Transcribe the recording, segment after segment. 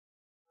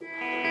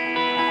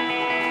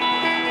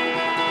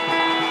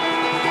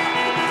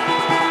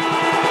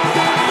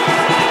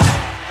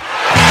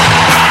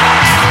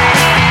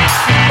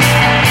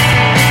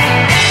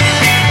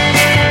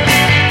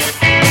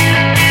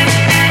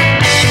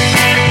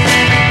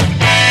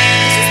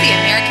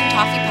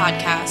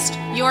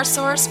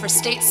source for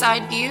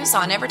stateside views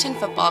on Everton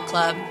Football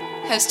Club.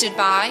 Hosted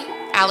by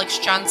Alex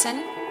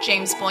Johnson,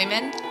 James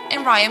Boyman,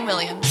 and Ryan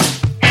Williams.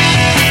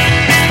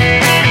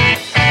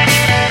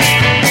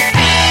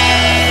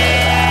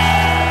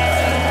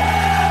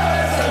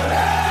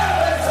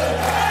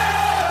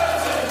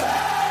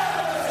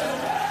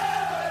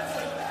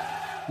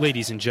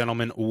 Ladies and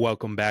gentlemen,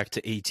 welcome back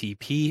to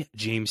ATP.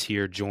 James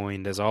here,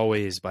 joined as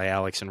always by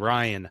Alex and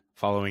Ryan,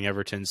 following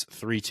Everton's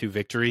 3-2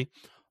 victory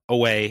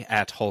away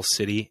at Hull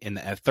City in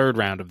the third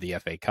round of the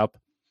FA Cup.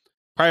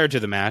 Prior to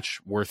the match,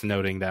 worth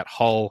noting that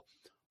Hull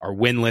are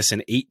winless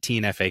in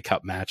 18 FA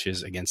Cup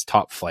matches against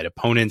top-flight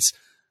opponents.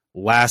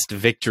 Last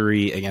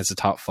victory against a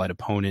top-flight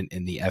opponent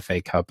in the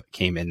FA Cup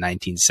came in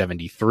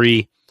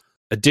 1973.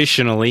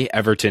 Additionally,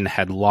 Everton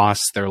had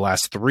lost their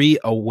last 3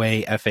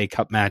 away FA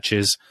Cup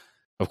matches.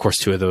 Of course,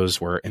 2 of those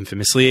were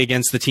infamously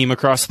against the team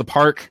across the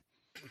park.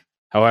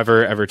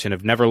 However, Everton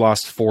have never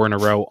lost 4 in a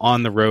row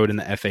on the road in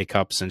the FA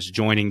Cup since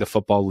joining the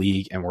Football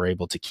League, and were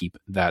able to keep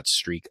that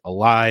streak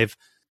alive.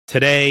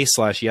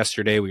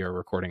 Today/yesterday, we are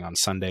recording on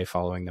Sunday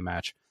following the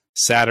match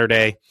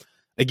Saturday.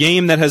 A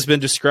game that has been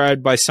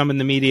described by some in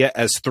the media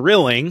as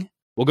thrilling.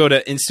 We'll go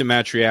to instant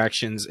match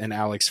reactions and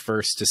Alex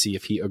first to see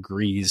if he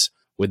agrees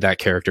with that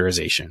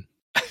characterization.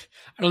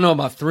 I don't know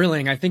about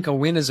thrilling. I think a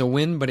win is a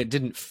win, but it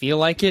didn't feel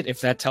like it,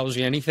 if that tells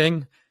you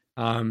anything.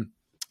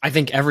 I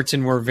think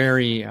Everton were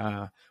very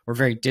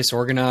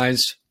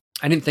disorganized.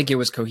 I didn't think it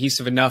was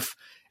cohesive enough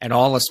at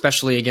all,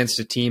 especially against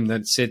a team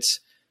that sits,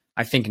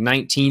 I think,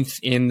 19th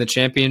in the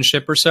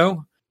championship or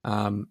so.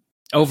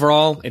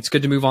 Overall, it's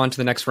good to move on to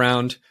the next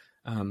round.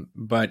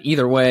 But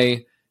either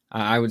way,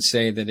 I would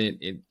say that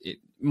it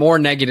more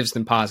negatives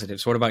than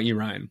positives. What about you,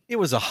 Ryan? It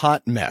was a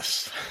hot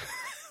mess.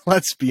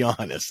 Let's be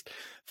honest.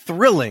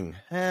 Thrilling,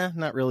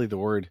 not really the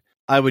word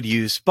I would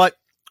use, but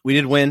we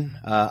did win.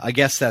 I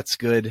guess that's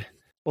good.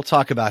 We'll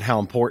talk about how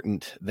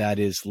important that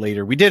is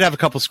later. We did have a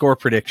couple score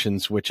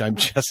predictions, which I'm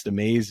just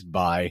amazed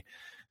by.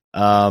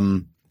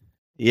 Some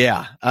of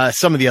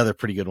the other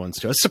pretty good ones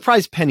too. I was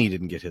surprised Penny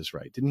didn't get his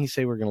right. Didn't he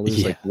say we're going to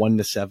lose like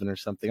 1-7 or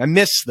something? I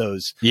miss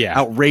those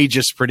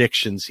outrageous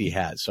predictions he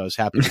has. So I was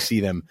happy to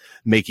see them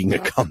making a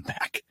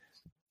comeback.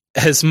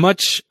 As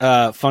much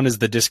fun as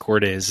the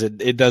Discord is,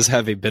 it does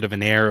have a bit of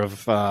an air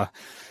of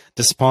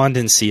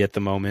despondency at the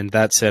moment.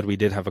 That said, we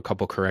did have a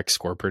couple correct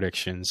score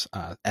predictions.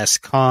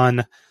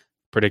 S-Con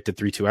predicted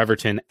 3-2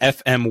 Everton.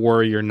 FM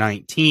Warrior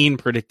 19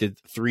 predicted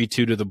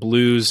 3-2 to the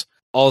Blues.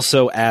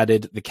 Also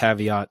added the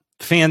caveat,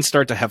 fans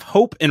start to have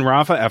hope in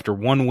Rafa after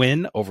one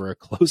win over a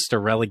close to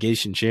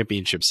relegation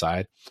championship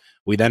side.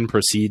 We then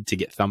proceed to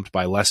get thumped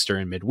by Leicester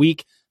in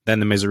midweek. Then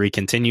the misery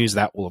continues.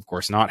 That will, of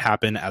course, not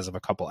happen as of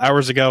a couple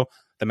hours ago.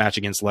 The match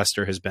against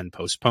Leicester has been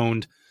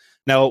postponed.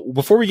 Now,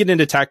 before we get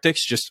into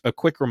tactics, just a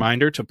quick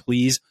reminder to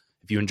please,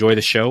 if you enjoy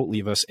the show,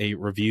 leave us a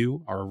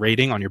review or a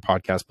rating on your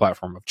podcast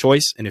platform of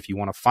choice. And if you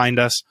want to find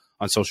us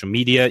on social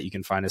media, you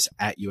can find us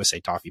at USA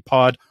Toffee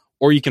Pod,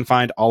 or you can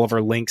find all of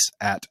our links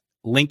at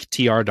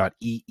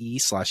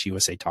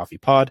linktr.ee/USA Toffee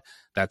Pod.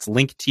 That's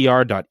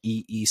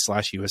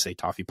linktr.ee/USA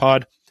Toffee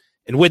Pod.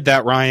 And with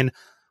that, Ryan,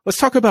 let's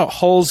talk about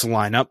Hull's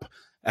lineup.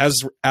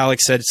 As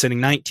Alex said, sitting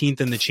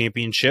 19th in the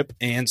championship,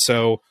 and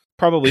so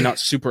probably not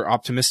super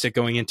optimistic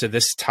going into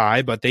this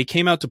tie, but they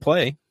came out to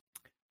play.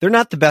 They're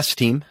not the best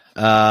team,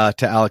 to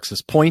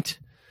Alex's point.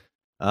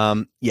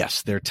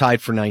 Yes, they're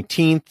tied for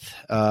 19th,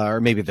 or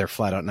maybe they're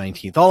flat out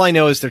 19th. All I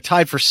know is they're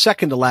tied for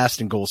second to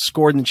last in goals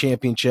scored in the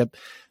championship.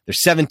 They're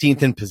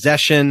 17th in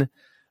possession.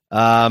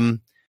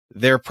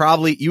 They're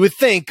probably, you would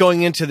think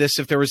going into this,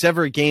 if there was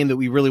ever a game that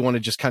we really want to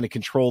just kind of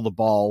control the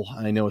ball,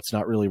 I know it's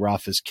not really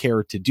Rafa's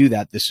care to do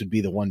that, this would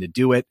be the one to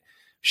do it.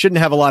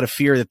 Shouldn't have a lot of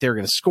fear that they're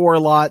going to score a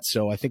lot,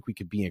 so I think we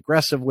could be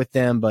aggressive with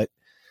them, but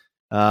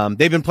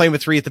they've been playing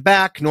with 3 at the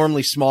back.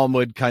 Normally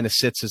Smallwood kind of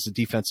sits as a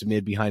defensive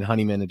mid behind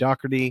Honeyman and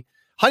Doherty.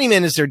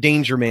 Honeyman is their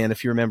danger man,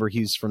 if you remember.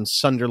 He's from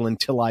Sunderland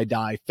Till I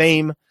Die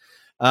fame.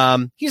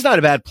 He's not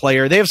a bad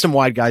player. They have some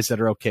wide guys that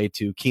are okay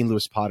too. Keane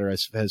Lewis-Potter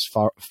has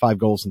 5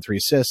 goals and 3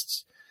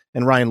 assists,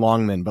 and Ryan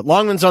Longman. But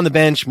Longman's on the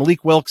bench.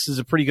 Malik Wilkes is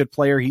a pretty good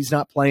player. He's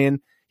not playing.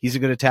 He's a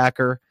good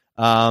attacker.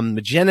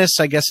 Magennis,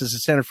 I guess, is a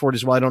center forward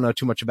as well. I don't know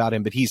too much about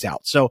him, but he's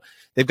out. So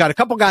they've got a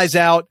couple guys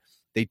out.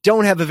 They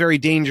don't have a very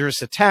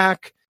dangerous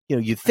attack. You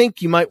know, you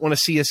think you might want to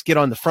see us get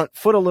on the front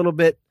foot a little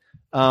bit.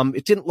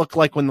 It didn't look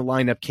like when the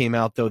lineup came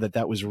out, though,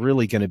 that was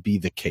really going to be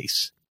the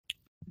case.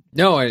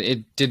 No,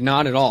 it did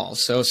not at all.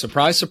 So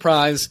surprise,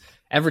 surprise,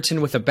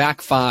 Everton with a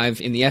back 5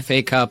 in the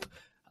FA Cup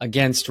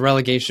against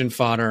relegation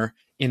fodder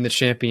in the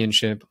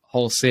championship,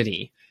 Hull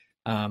City.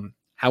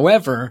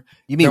 However,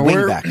 you mean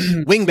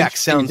wingbacks? Wingback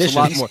sounds a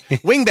lot more.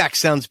 Wingback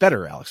sounds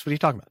better, Alex. What are you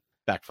talking about?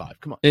 Back 5.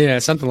 Come on. Yeah,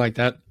 something like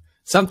that.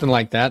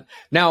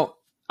 Now,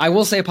 I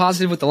will say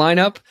positive with the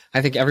lineup.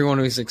 I think everyone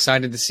was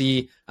excited to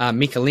see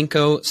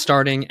Mikalenko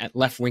starting at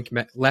left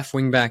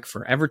wing back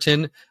for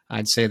Everton.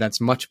 I'd say that's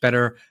much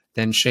better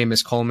than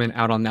Seamus Coleman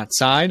out on that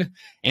side.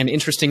 And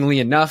interestingly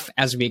enough,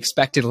 as we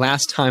expected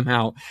last time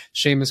out,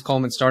 Seamus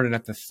Coleman started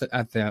at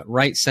the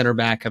right center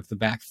back of the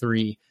back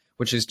 3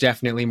 which is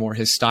definitely more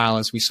his style,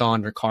 as we saw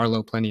under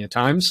Carlo plenty of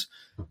times.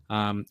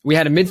 We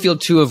had a midfield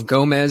two of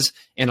Gomez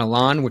and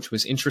Alon, which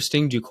was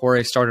interesting.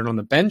 Doucouré started on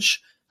the bench.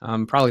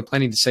 Probably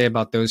plenty to say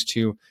about those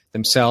two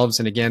themselves,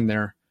 and again,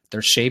 their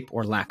shape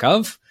or lack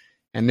of.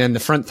 And then the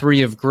front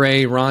three of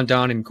Gray,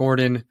 Rondon, and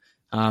Gordon.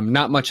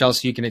 Not much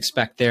else you can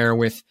expect there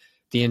with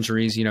the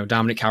injuries.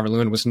 Dominic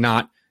Calvert-Lewin was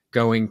not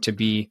going to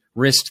be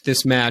risked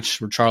this match.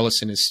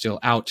 Richarlison is still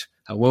out.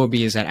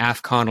 Iwobi is at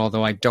AFCON,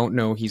 although I don't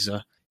know he's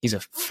a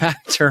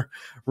factor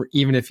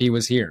even if he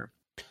was here.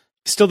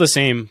 Still the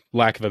same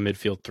lack of a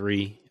midfield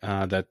three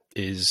that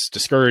is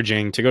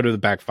discouraging. To go to the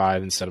back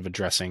five instead of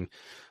addressing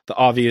the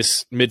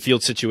obvious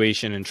midfield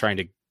situation and trying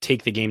to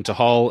take the game to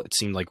Hull, it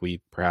seemed like we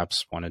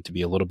perhaps wanted to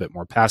be a little bit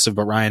more passive.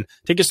 But Ryan,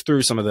 take us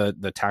through some of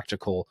the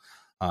tactical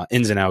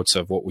ins and outs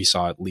of what we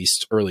saw, at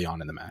least early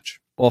on in the match.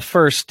 Well,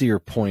 first, to your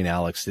point,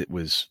 Alex, it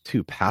was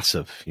too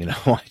passive.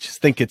 I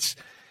just think it's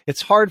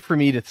hard for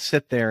me to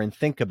sit there and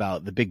think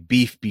about the big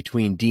beef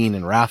between Dean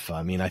and Rafa.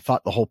 I mean, I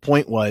thought the whole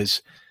point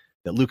was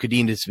that Lucas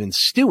Digne has been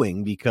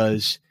stewing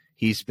because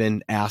he's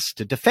been asked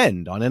to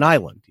defend on an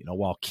island.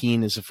 While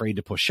Keane is afraid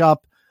to push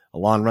up,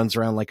 Alon runs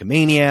around like a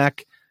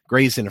maniac,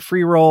 Gray's in a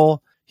free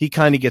roll. He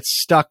kind of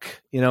gets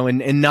stuck,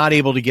 and not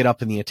able to get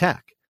up in the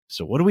attack.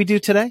 So what do we do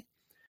today?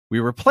 We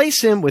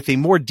replace him with a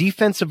more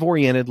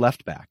defensive-oriented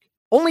left back,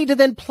 only to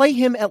then play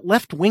him at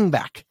left wing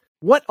back.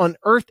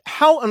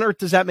 How on earth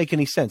does that make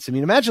any sense? I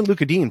mean, imagine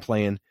Lucas Digne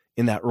playing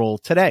in that role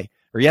today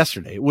or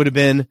yesterday. It would have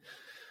been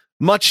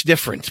much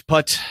different,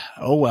 but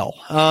oh well.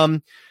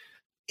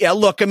 Yeah,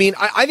 look, I mean,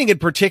 I think in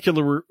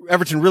particular,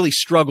 Everton really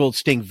struggled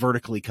staying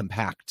vertically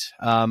compact.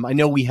 I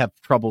know we have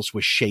troubles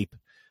with shape,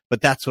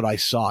 but that's what I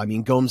saw. I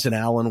mean, Gomes and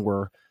Allen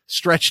were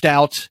stretched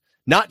out,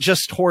 not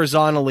just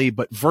horizontally,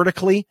 but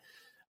vertically.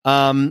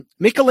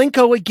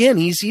 Mykolenko, again,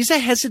 he's a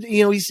hesitant,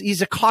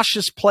 he's a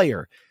cautious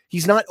player.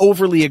 He's not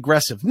overly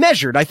aggressive.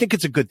 Measured, I think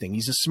it's a good thing.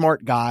 He's a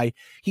smart guy.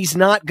 He's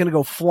not going to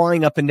go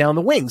flying up and down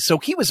the wings. So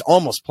he was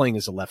almost playing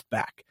as a left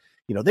back.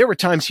 There were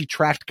times he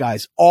tracked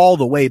guys all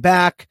the way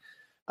back.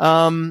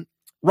 Rondon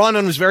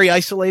was very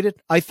isolated,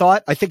 I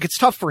thought. I think it's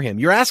tough for him.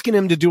 You're asking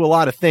him to do a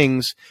lot of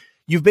things.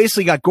 You've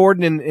basically got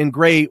Gordon and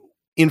Gray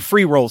in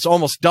free rolls,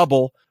 almost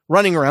double,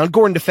 running around.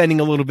 Gordon defending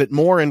a little bit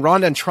more, and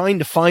Rondon trying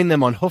to find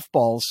them on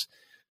hoofballs.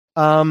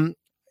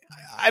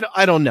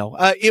 I don't know.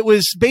 It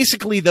was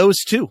basically those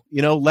two,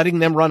 letting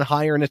them run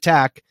higher in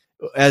attack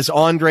as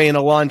Andre and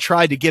Alon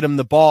tried to get him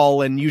the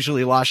ball and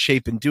usually lost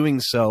shape in doing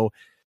so.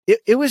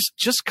 It was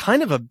just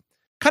kind of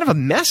a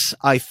mess,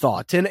 I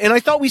thought. And I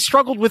thought we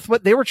struggled with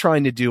what they were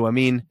trying to do. I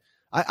mean,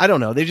 I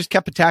don't know. They just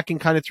kept attacking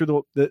kind of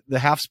through the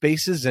half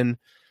spaces, and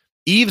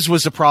Eves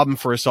was a problem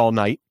for us all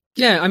night.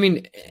 Yeah, I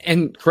mean,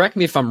 and correct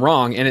me if I'm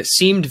wrong, and it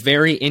seemed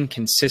very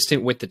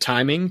inconsistent with the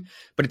timing,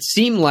 but it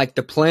seemed like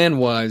the plan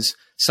was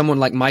someone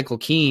like Michael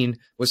Keane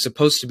was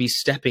supposed to be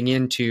stepping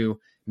into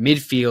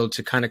midfield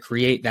to kind of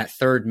create that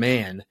third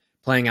man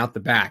playing out the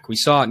back. We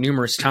saw it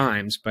numerous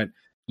times, but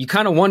you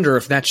kind of wonder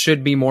if that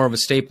should be more of a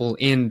staple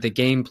in the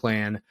game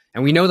plan.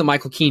 And we know that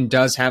Michael Keane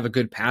does have a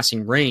good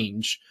passing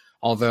range,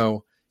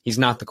 although he's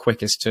not the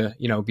quickest to,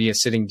 be a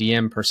sitting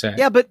DM per se.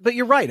 Yeah, but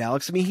you're right,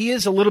 Alex. I mean, he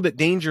is a little bit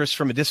dangerous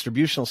from a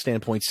distributional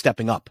standpoint,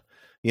 stepping up.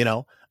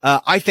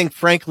 I think,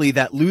 frankly,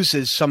 that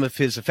loses some of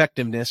his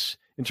effectiveness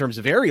in terms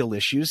of aerial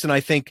issues, and I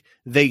think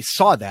they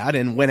saw that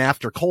and went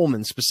after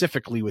Coleman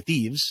specifically with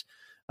Eves.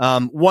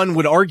 One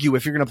would argue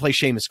if you're going to play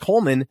Seamus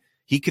Coleman,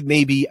 he could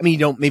maybe you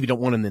don't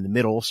want him in the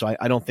middle, so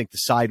I don't think the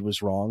side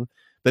was wrong,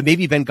 but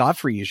maybe Ben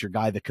Godfrey is your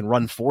guy that can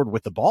run forward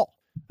with the ball.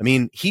 I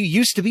mean, he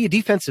used to be a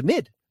defensive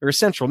mid or a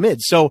central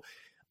mid, so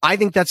I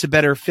think that's a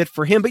better fit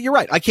for him. But you're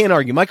right, I can't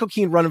argue. Michael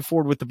Keane running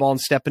forward with the ball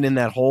and stepping in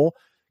that hole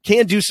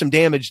can do some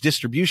damage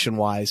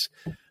distribution-wise.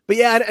 But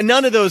yeah,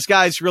 none of those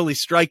guys really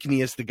strike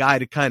me as the guy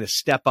to kind of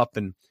step up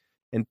and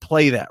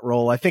play that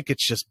role. I think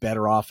it's just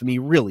better off. I mean, he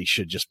really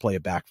should just play a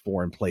back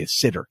four and play a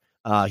sitter.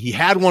 He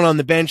had one on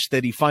the bench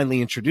that he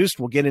finally introduced.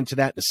 We'll get into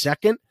that in a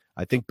second.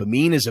 I think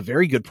Bameen is a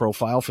very good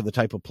profile for the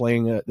type of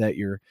playing that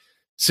you're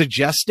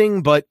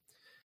suggesting. But,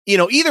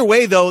 either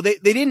way, though, they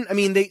didn't. I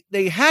mean,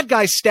 they had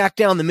guys stacked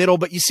down the middle,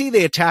 but you see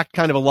they attacked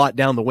kind of a lot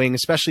down the wing,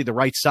 especially the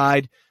right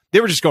side.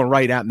 They were just going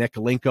right at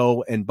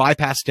Mykolenko and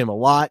bypassed him a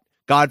lot.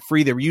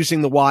 Godfrey, they were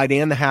using the wide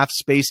and the half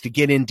space to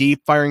get in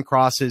deep, firing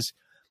crosses.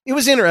 It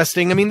was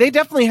interesting. I mean, they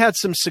definitely had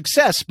some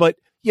success, but,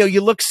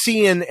 you look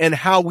seeing and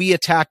how we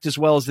attacked as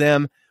well as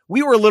them.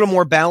 We were a little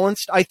more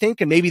balanced, I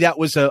think, and maybe that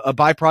was a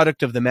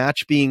byproduct of the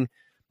match being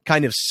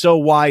kind of so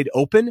wide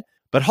open.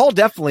 But Hull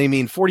definitely,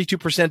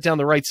 42% down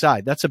the right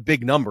side. That's a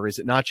big number, is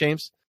it not,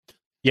 James?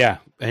 Yeah,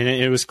 and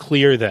it was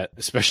clear that,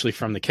 especially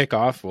from the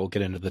kickoff, we'll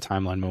get into the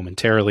timeline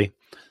momentarily,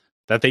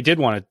 that they did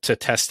want to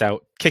test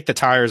out, kick the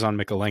tires on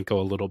Mykolenko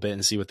a little bit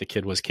and see what the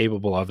kid was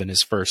capable of in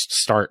his first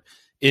start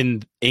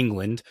in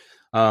England.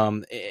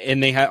 And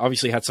they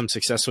obviously had some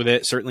success with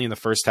it. Certainly in the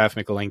first half,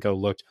 Mykolenko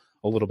looked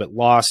a little bit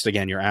lost.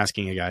 Again, you're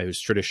asking a guy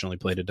who's traditionally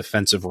played a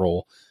defensive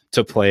role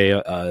to play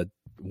a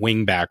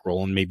wing back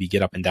role and maybe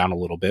get up and down a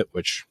little bit,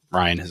 which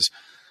Ryan has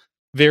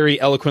very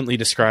eloquently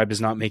described as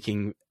not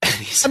making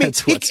any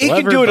sense he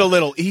whatsoever. can do it a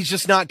little. He's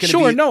just not going to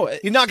Sure, be. no.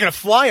 He's not going to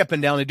fly up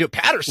and down and do it.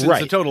 Patterson's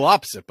Right. the total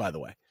opposite, by the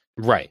way.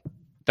 Right.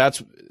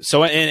 That's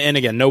so. And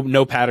again,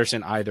 no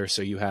Patterson either.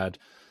 So you had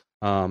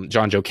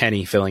John Joe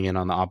Kenny filling in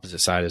on the opposite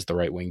side as the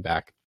right wing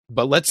back.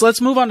 But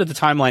let's move on to the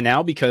timeline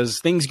now, because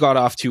things got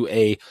off to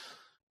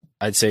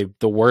I'd say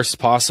the worst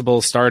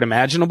possible start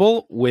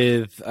imaginable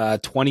with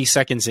 20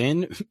 seconds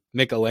in,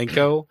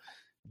 Mykolenko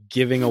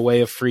giving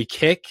away a free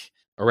kick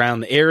around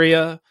the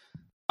area.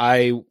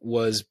 I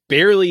was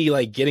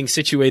barely getting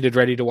situated,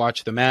 ready to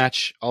watch the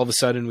match. All of a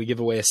sudden we give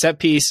away a set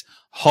piece.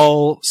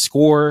 Hull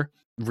score,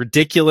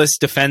 ridiculous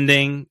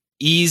defending,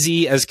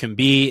 easy as can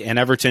be, and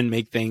Everton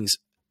make things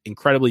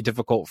incredibly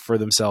difficult for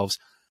themselves.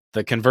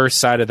 The converse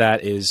side of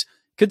that is,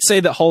 could say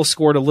that Hull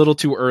scored a little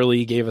too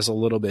early, gave us a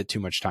little bit too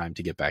much time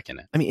to get back in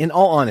it. I mean, in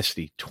all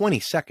honesty, 20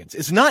 seconds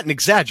is not an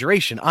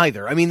exaggeration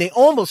either. I mean, they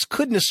almost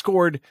couldn't have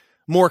scored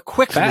more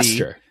quickly.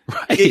 Faster.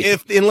 Right.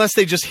 Unless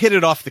they just hit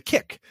it off the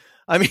kick.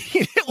 I mean,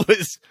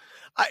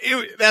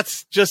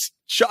 that's just,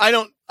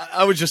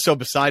 I was just so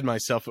beside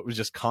myself. It was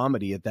just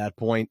comedy at that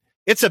point.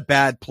 It's a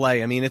bad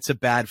play. I mean, it's a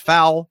bad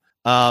foul.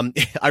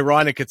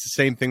 Ironic. It's the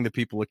same thing that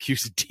people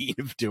accuse Dean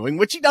of doing,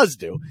 which he does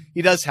do.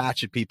 He does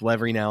hatchet people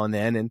every now and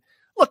then. And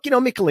look,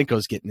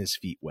 Mykolenko's getting his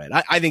feet wet.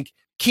 I think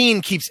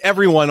Keane keeps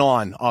everyone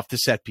on off the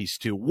set piece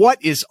too. What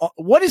is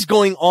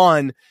going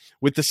on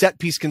with the set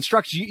piece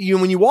construction?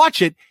 When you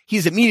watch it,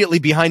 he's immediately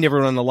behind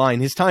everyone on the line.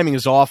 His timing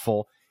is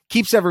awful.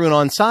 Keeps everyone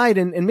on side,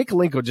 and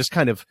Mykolenko just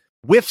kind of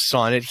whiffs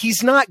on it.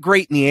 He's not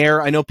great in the air.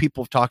 I know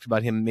people have talked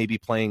about him maybe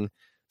playing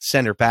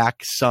center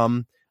back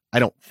some. I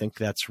don't think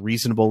that's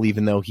reasonable,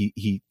 even though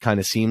he kind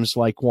of seems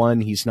like one.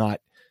 He's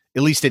not,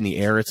 at least in the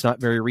air, it's not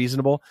very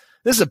reasonable.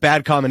 This is a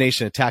bad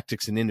combination of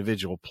tactics and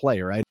individual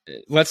play, right?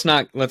 Let's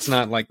not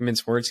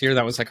mince words here.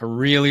 That was a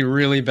really,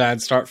 really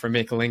bad start for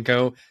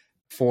Mykolenko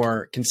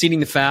for conceding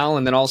the foul,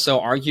 and then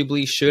also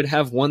arguably should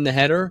have won the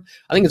header.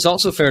 I think it's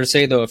also fair to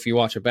say, though, if you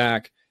watch it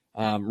back,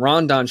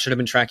 Rondon should have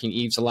been tracking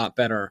Eves a lot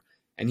better,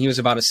 and he was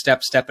about a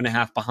step and a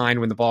half behind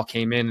when the ball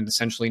came in, and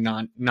essentially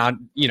not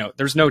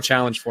there's no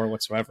challenge for it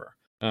whatsoever.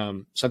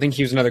 So I think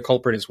he was another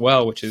culprit as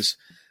well, which is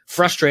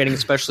frustrating,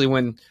 especially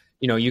when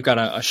you've got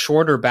a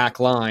shorter back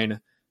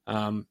line.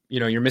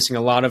 You're missing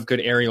a lot of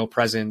good aerial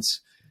presence,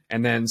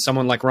 and then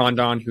someone like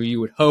Rondon, who you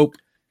would hope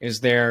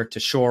is there to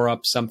shore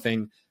up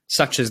something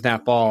such as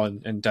that ball,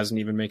 and doesn't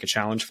even make a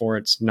challenge for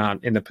it. It's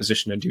not in the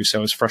position to do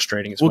so. Is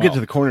frustrating as well. We'll get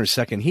to the corners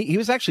second. He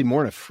was actually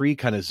more in a free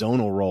kind of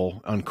zonal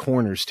role on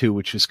corners too,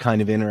 which was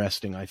kind of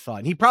interesting, I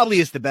thought. He probably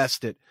is the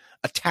best at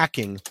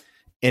attacking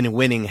and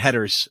winning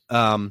headers.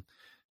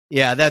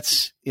 Yeah,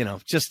 that's,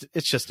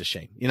 it's just a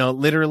shame,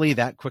 literally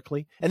that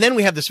quickly. And then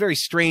we have this very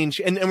strange,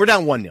 and we're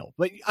down 1-0.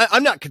 But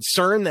I'm not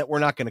concerned that we're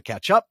not going to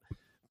catch up.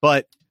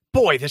 But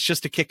boy, that's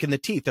just a kick in the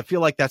teeth. I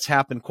feel like that's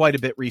happened quite a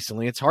bit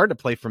recently. It's hard to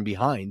play from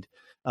behind.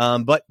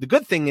 But the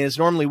good thing is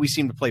normally we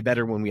seem to play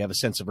better when we have a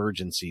sense of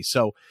urgency.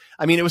 So,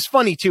 I mean, it was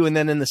funny too. And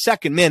then in the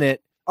second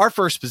minute, our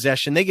first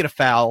possession, they get a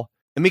foul,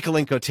 and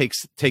Mykolenko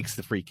takes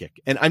the free kick.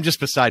 And I'm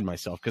just beside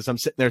myself because I'm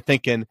sitting there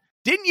thinking,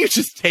 didn't you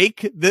just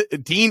take the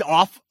Dean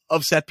off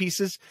of set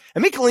pieces?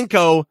 And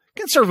Mykolenko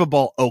can serve a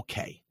ball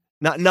okay.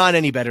 Not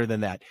any better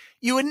than that.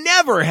 You would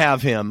never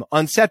have him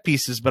on set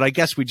pieces, but I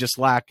guess we just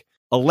lack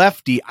a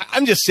lefty.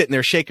 I'm just sitting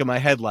there shaking my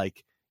head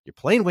like, you're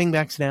playing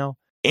wingbacks now,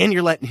 and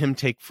you're letting him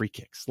take free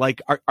kicks. Like,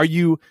 are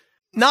you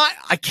not?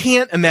 I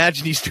can't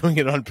imagine he's doing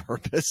it on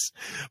purpose.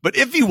 But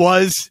if he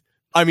was,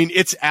 I mean,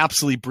 it's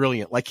absolutely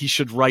brilliant. Like, he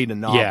should write a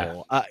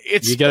novel. Yeah.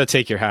 You got to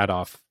take your hat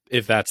off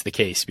if that's the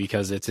case,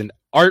 because it's an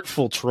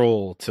artful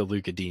troll to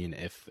Luca Dean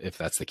if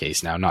that's the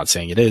case. Now, I'm not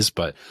saying it is,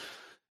 but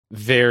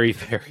very,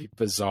 very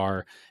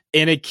bizarre.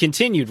 And it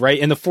continued, right?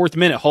 In the fourth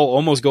minute, Hull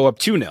almost go up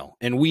 2-0,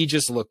 and we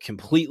just look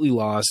completely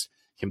lost,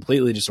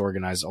 completely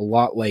disorganized, a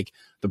lot like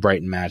the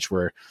Brighton match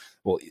where,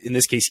 well, in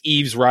this case,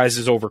 Eves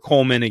rises over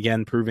Coleman,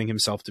 again, proving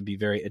himself to be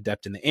very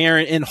adept in the air,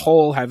 and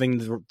Hull having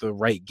the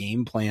right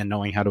game plan,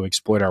 knowing how to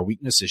exploit our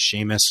weaknesses.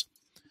 Seamus,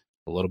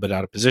 a little bit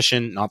out of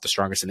position, not the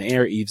strongest in the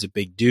air. Eves, a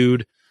big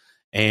dude,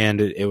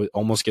 and it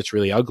almost gets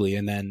really ugly.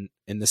 And then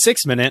in the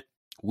 6th minute,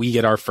 we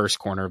get our first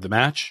corner of the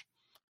match.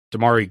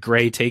 Damari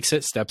Gray takes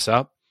it, steps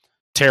up.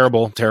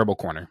 Terrible, terrible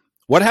corner.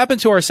 What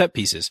happened to our set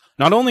pieces?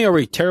 Not only are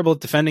we terrible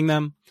at defending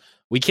them,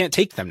 we can't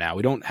take them now.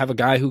 We don't have a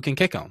guy who can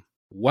kick them.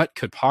 What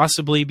could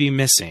possibly be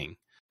missing?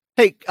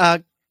 Hey,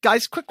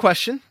 guys, quick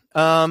question.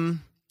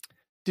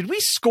 Did we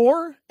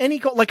score any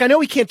goal? Like, I know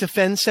we can't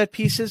defend set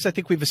pieces. I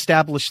think we've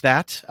established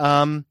that.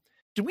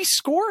 Did we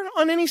score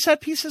on any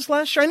set pieces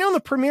last year? I know in the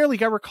Premier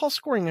League, I recall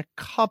scoring a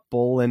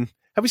couple. And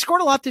have we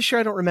scored a lot this year?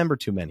 I don't remember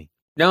too many.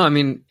 No, I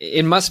mean,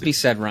 it must be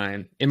said,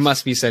 Ryan. It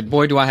must be said.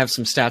 Boy, do I have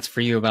some stats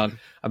for you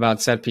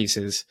about set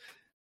pieces.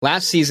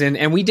 Last season,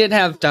 and we did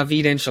have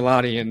David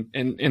Ancelotti,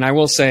 and I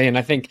will say, and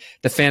I think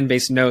the fan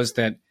base knows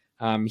that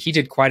he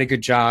did quite a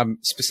good job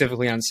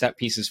specifically on set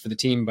pieces for the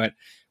team, but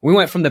we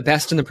went from the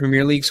best in the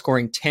Premier League,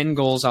 scoring 10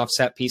 goals off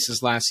set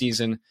pieces last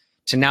season,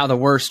 to now the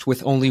worst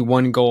with only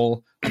 1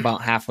 goal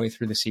about halfway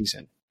through the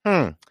season.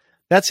 That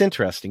That's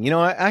interesting.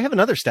 I have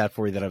another stat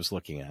for you that I was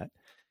looking at.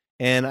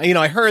 And,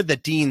 I heard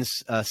that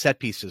Dean's set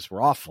pieces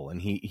were awful,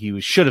 and he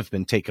should have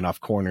been taken off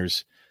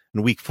corners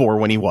in week 4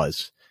 when he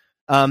was.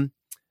 But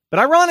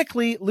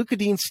ironically, Luka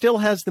Dean still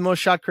has the most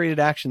shot created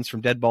actions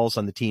from dead balls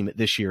on the team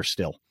this year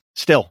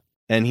still.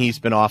 And he's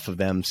been off of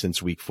them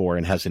since week 4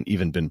 and hasn't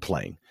even been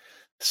playing.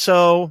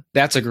 So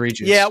that's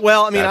egregious. Yeah,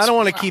 well, I don't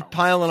want to keep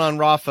piling on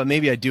Rafa.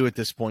 Maybe I do at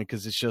this point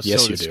because it's just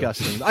so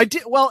disgusting. I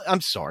did. Well,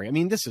 I'm sorry.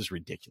 This is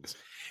ridiculous.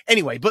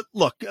 Anyway, but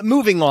look,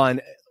 moving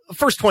on.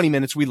 First 20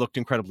 minutes, we looked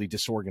incredibly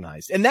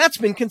disorganized, and that's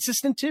been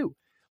consistent too.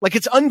 Like,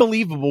 it's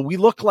unbelievable. We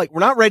look like we're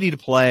not ready to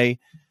play.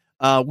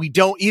 We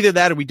don't either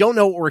that, or we don't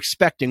know what we're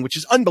expecting, which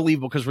is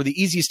unbelievable because we're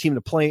the easiest team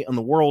to play in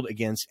the world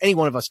against. Any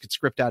one of us could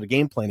script out a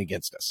game plan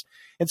against us.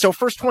 And so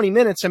first 20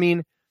 minutes,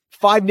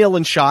 5-0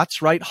 in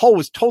shots, right? Hull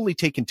was totally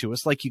taken to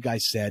us, like you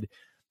guys said.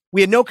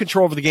 We had no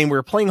control over the game. We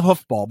were playing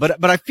hoofball,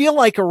 but I feel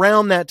like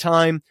around that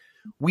time,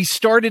 we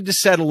started to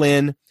settle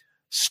in,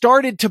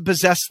 started to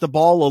possess the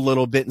ball a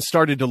little bit, and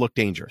started to look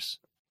dangerous.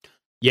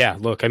 Yeah,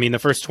 look, the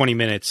first 20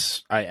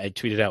 minutes, I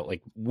tweeted out,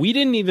 like, we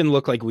didn't even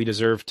look like we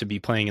deserved to be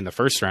playing in the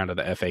first round of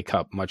the FA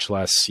Cup, much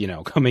less,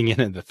 coming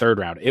in the third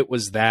round. It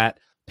was that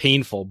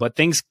painful, but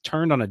things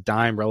turned on a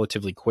dime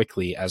relatively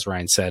quickly, as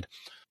Ryan said,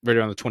 right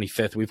around the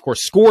 25th. We, of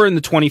course, score in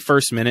the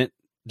 21st minute.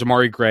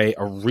 Demarai Gray,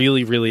 a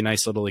really, really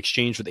nice little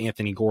exchange with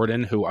Anthony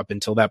Gordon, who up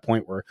until that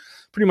point were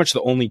pretty much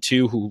the only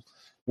two who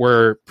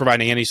were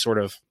providing any sort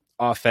of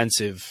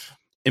offensive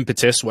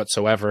impetus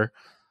whatsoever.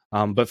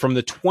 But from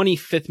the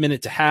 25th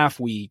minute to half,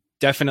 we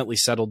definitely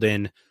settled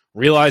in,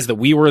 realized that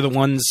we were the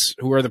ones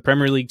who are the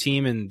Premier League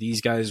team, and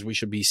these guys we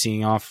should be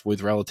seeing off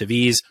with relative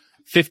ease.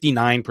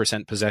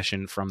 59%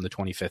 possession from the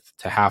 25th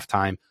to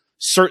halftime.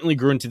 Certainly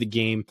grew into the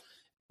game,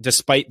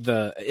 despite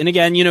and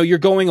again, you're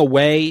going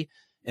away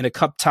in a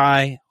cup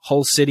tie.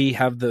 Hull City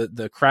have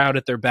the crowd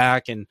at their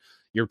back, and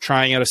you're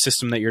trying out a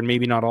system that you're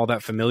maybe not all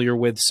that familiar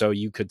with. So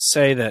you could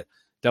say that,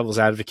 devil's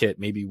advocate,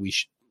 maybe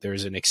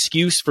there's an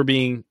excuse for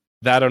being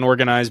that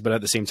unorganized, but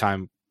at the same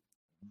time,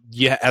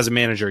 as a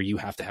manager, you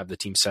have to have the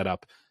team set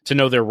up to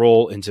know their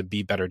role and to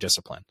be better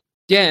disciplined.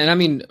 Yeah,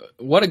 and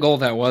what a goal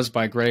that was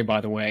by Gray,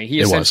 by the way. He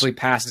essentially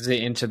passes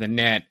it into the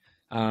net.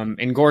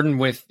 And Gordon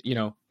with,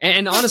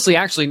 and honestly,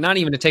 actually, not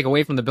even to take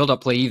away from the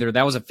build-up play either.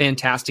 That was a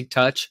fantastic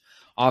touch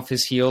off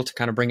his heel to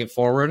kind of bring it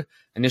forward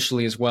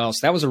initially as well.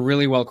 So that was a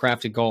really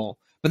well-crafted goal.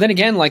 But then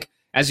again, like,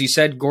 as you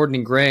said, Gordon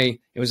and Gray,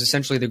 it was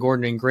essentially the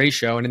Gordon and Gray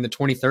show. And in the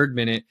 23rd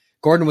minute,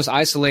 Gordon was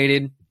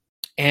isolated,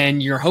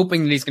 and you're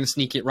hoping that he's going to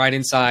sneak it right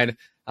inside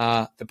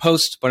the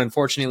post, but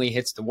unfortunately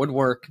hits the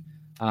woodwork.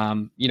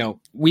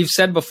 We've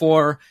said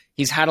before,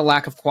 he's had a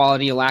lack of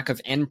quality, a lack of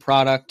end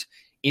product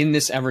in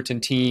this Everton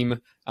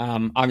team.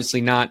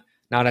 Obviously not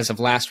as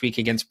of last week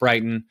against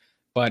Brighton,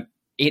 but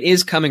it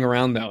is coming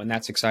around though, and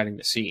that's exciting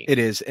to see. It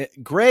is.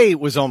 Gray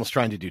was almost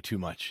trying to do too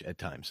much at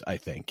times, I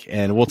think,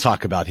 and we'll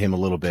talk about him a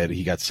little bit.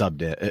 He got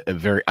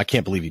subbed I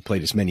can't believe he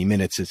played as many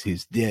minutes as he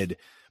did,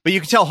 but you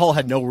can tell Hull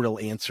had no real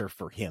answer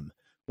for him.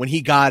 When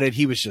he got it,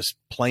 he was just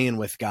playing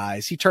with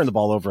guys. He turned the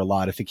ball over a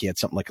lot. I think he had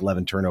something like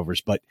 11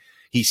 turnovers, but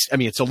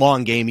it's a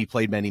long game. He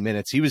played many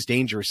minutes. He was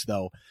dangerous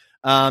though.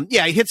 He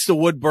hits the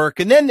woodwork,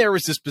 and then there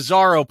was this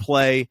bizarro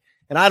play,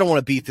 and I don't want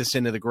to beat this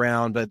into the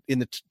ground, but in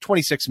the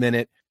 26th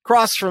minute,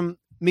 cross from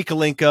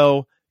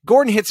Mikalenko,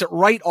 Gordon hits it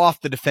right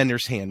off the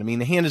defender's hand.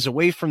 The hand is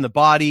away from the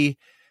body.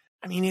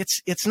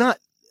 It's not,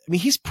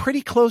 he's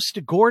pretty close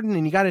to Gordon,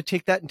 and you got to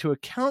take that into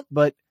account,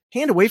 but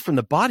hand away from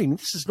the body.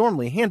 This is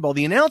normally a handball.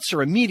 The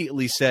announcer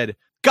immediately said,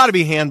 got to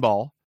be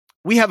handball.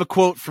 We have a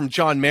quote from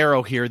John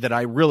Marrow here that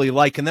I really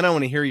like, and then I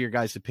want to hear your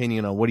guys'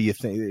 opinion on what do you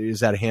think, is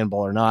that a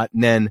handball or not?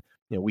 And then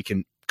we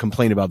can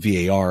complain about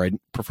VAR. I'd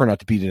prefer not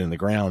to beat it in the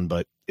ground,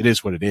 but it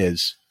is what it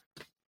is.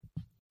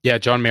 Yeah,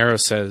 John Marrow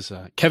says,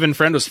 Kevin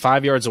Friend was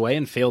 5 yards away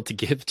and failed to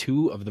give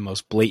 2 of the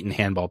most blatant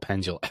handball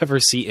pens you'll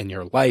ever see in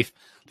your life.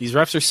 These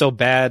refs are so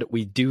bad,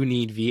 we do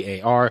need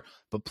VAR,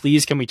 but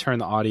please can we turn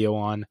the audio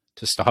on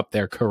to stop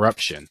their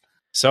corruption?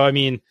 So,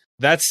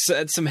 that's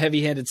some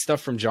heavy-handed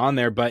stuff from John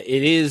there, but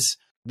it is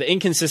the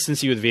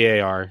inconsistency with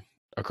VAR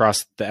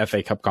across the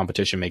FA Cup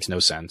competition makes no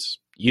sense.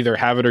 Either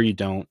have it or you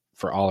don't,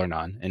 for all or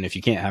none. And if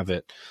you can't have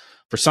it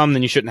for some,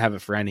 then you shouldn't have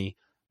it for any.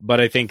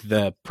 But I think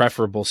the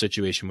preferable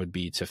situation would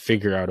be to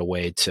figure out a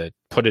way to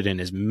put it in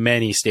as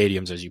many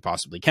stadiums as you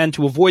possibly can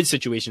to avoid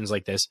situations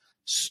like this.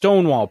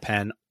 Stonewall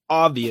pen,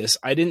 obvious.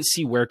 I didn't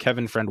see where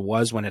Kevin Friend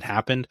was when it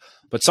happened,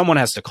 but someone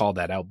has to call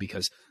that out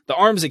because the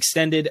arm's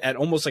extended at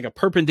almost like a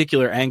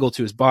perpendicular angle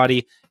to his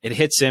body. It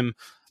hits him.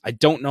 I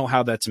don't know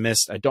how that's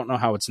missed. I don't know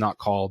how it's not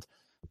called.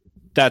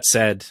 That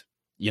said,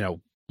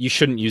 you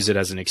shouldn't use it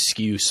as an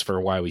excuse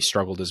for why we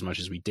struggled as much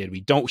as we did.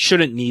 We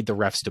shouldn't need the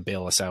refs to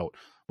bail us out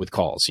with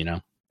calls,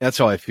 That's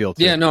how I feel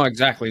too. Yeah, no,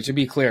 exactly. To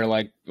be clear,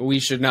 we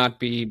should not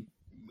be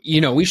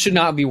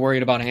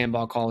worried about a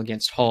handball call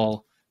against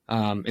Hull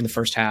in the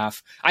first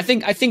half. I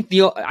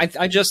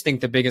just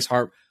think the biggest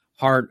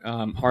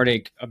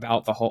heartache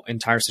about the whole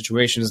entire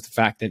situation is the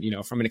fact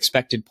that, from an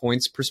expected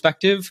points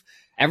perspective,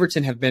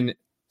 Everton have been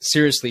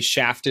seriously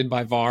shafted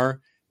by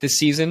VAR this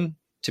season.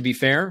 to be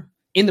fair,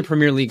 in the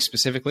Premier League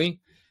specifically.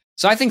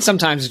 So I think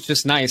sometimes it's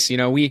just nice.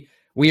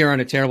 We are on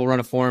a terrible run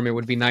of form. It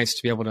would be nice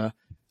to be able to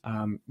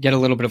get a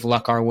little bit of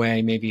luck our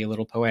way, maybe a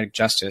little poetic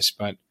justice.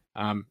 But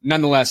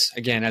nonetheless,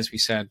 again, as we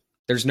said,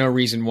 there's no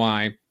reason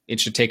why it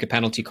should take a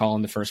penalty call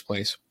in the first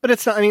place. But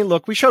it's not, I mean,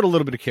 look, we showed a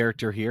little bit of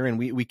character here and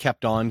we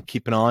kept on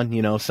keeping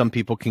on. Some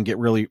people can get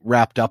really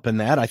wrapped up in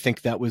that. I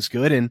think that was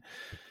good. And,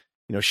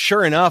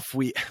 sure enough,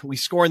 we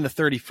score in the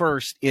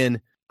 31st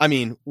in,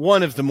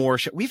 one of the more,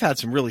 we've had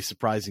some really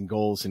surprising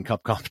goals in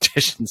cup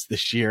competitions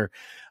this year.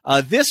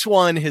 This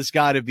one has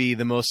got to be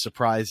the most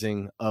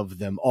surprising of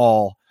them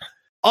all.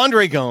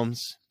 Andre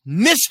Gomes,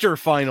 Mr.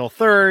 Final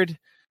Third.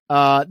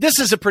 This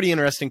is a pretty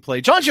interesting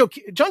play. John Joe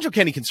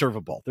Kenny can serve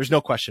a ball. There's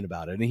no question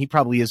about it. And he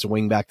probably is a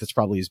wingback. That's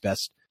probably his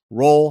best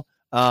role.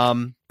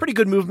 Pretty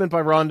good movement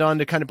by Rondon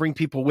to kind of bring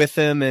people with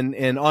him.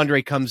 And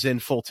Andre comes in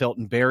full tilt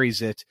and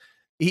buries it.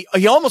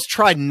 He almost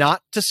tried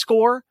not to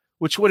score,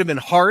 which would have been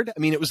hard.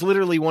 It was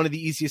literally one of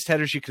the easiest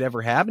headers you could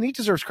ever have. And he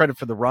deserves credit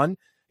for the run.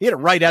 He had it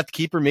right at the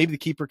keeper. Maybe the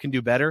keeper can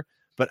do better.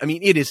 But,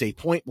 it is a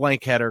point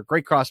blank header.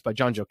 Great cross by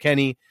John Joe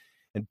Kenny.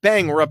 And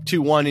bang, we're up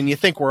 2-1. And you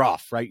think we're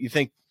off, right? You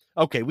think,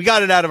 okay, we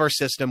got it out of our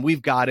system.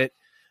 We've got it.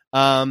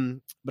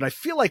 But I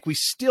feel like we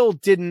still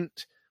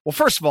didn't. Well,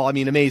 first of all,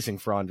 amazing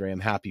for Andre. I'm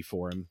happy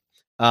for him.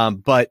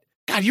 But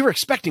God, you were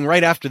expecting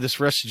right after this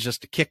for us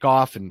just to kick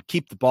off and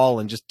keep the ball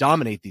and just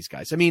dominate these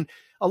guys.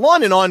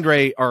 Alon and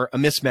Andre are a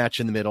mismatch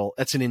in the middle.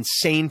 That's an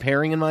insane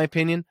pairing in my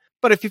opinion.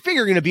 But if you figure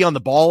you're going to be on the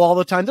ball all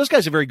the time, those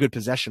guys are very good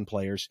possession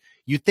players.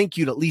 You'd think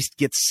you'd at least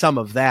get some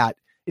of that.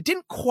 It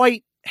didn't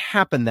quite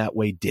happen that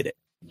way, did it?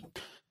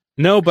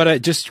 No,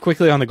 but just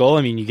quickly on the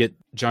goal, you get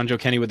John Joe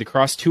Kenny with the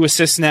cross, 2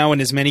 assists now in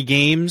as many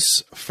games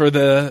for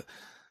the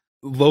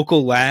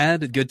local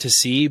lad. Good to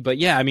see. But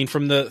yeah,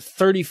 from the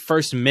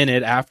 31st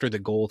minute after the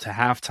goal to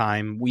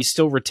halftime, we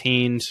still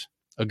retained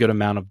a good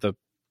amount of the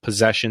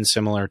possession,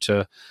 similar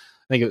to,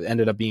 I think it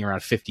ended up being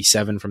around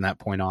 57 from that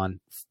point on,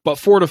 but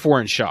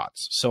 4-4 in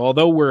shots. So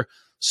although we're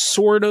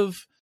sort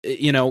of,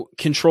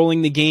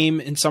 controlling the game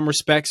in some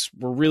respects,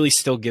 we're really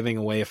still giving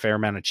away a fair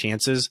amount of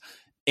chances.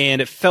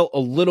 And it felt a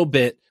little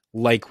bit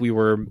like we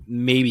were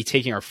maybe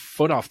taking our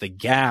foot off the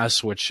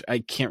gas, which I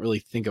can't really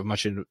think of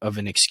much of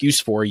an excuse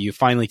for. You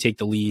finally take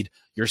the lead,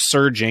 you're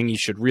surging, you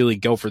should really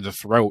go for the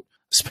throat,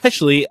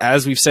 especially,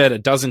 as we've said a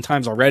dozen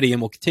times already,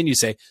 and we'll continue to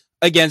say,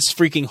 against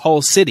freaking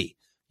Hull City.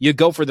 You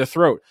go for the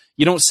throat.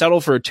 You don't settle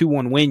for a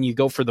 2-1 win. You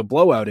go for the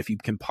blowout if you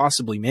can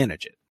possibly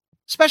manage it.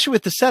 Especially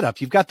with the setup,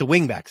 you've got the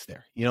wingbacks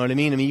there. You know what I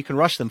mean? You can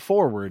rush them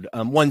forward.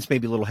 One's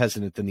maybe a little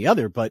hesitant than the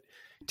other, but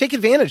take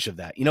advantage of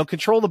that.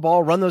 Control the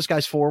ball, run those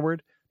guys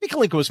forward.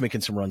 Mikalenko was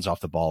making some runs off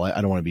the ball. I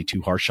don't want to be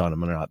too harsh on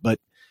him or not, but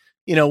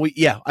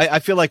I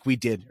feel like we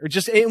did,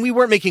 and we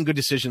weren't making good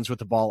decisions with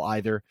the ball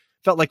either.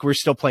 Felt like we were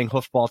still playing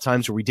hoofball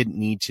times where we didn't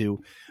need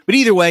to. But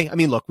either way,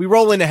 look, we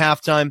roll into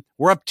halftime.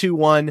 We're up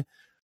 2-1.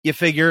 You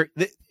figure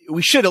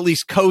we should at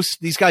least coast.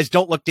 These guys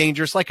don't look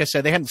dangerous. Like I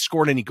said, they haven't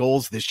scored any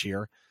goals this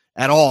year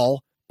at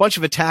all. Bunch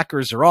of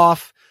attackers are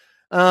off.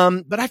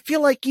 But I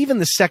feel like even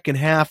the second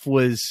half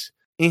was,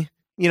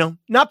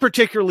 not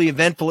particularly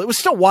eventful. It was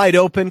still wide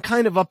open,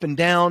 kind of up and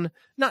down,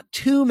 not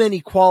too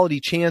many quality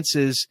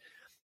chances.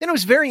 And it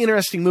was a very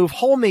interesting move.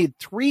 Hull made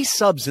 3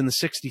 subs in the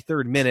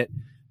 63rd minute.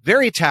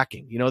 Very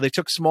attacking. They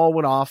took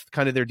Smallwood off,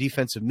 kind of their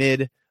defensive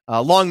mid.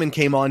 Longman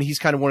came on. He's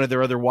kind of one of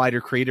their other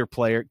wider creative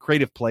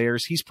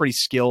players. He's pretty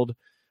skilled.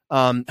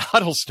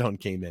 Huddlestone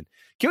came in.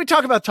 Can we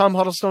talk about Tom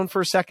Huddlestone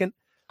for a second?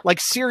 Like,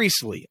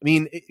 seriously,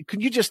 they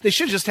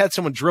should have just had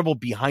someone dribble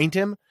behind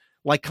him,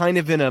 like kind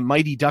of in a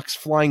Mighty Ducks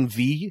Flying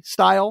V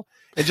style,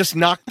 and just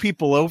knock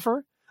people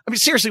over.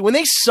 Seriously, when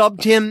they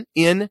subbed him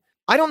in,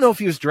 I don't know if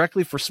he was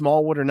directly for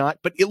Smallwood or not,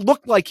 but it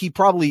looked like he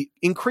probably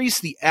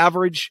increased the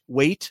average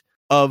weight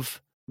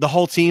of the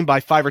whole team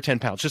by 5 or 10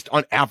 pounds, just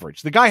on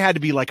average. The guy had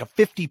to be like a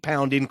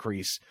 50-pound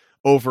increase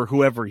over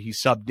whoever he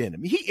subbed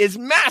in. He is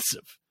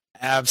massive.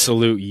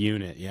 Absolute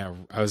unit. Yeah.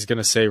 I was going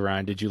to say,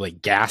 Ryan, did you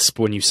gasp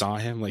when you saw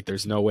him?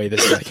 There's no way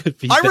this guy could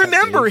be. I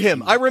remember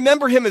him. I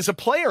remember him as a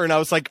player, and I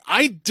was like,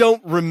 I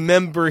don't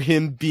remember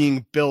him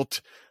being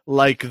built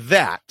like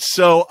that.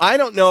 So I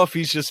don't know if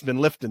he's just been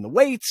lifting the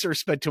weights or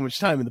spent too much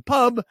time in the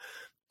pub.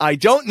 I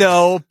don't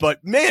know,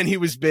 but man, he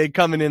was big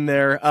coming in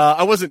there.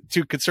 I wasn't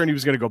too concerned he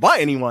was going to go by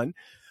anyone.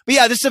 But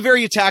yeah, this is a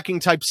very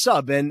attacking type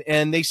sub,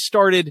 and they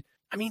started.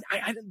 I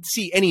didn't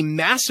see any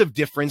massive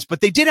difference,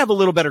 but they did have a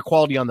little better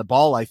quality on the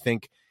ball, I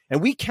think.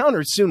 And we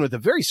countered soon with a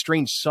very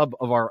strange sub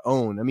of our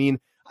own.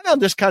 I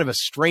found this kind of a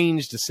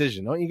strange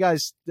decision. Don't you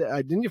guys?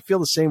 Didn't you feel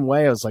the same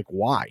way? I was like,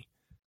 why?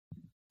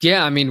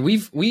 Yeah,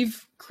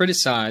 we've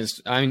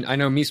criticized. I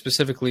know me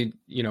specifically.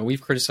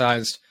 We've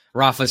criticized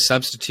Rafa's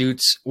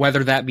substitutes,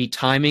 whether that be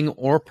timing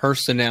or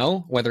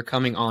personnel, whether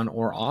coming on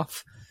or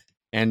off.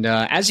 And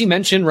as you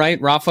mentioned,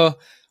 right, Rafa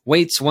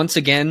waits once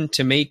again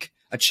to make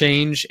a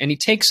change, and he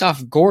takes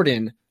off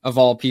Gordon, of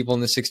all people, in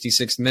the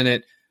 66th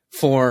minute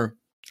for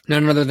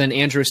none other than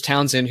Andros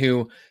Townsend,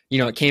 who,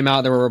 it came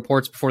out, there were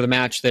reports before the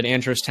match that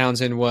Andros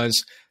Townsend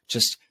was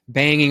just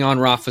banging on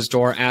Rafa's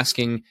door,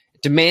 asking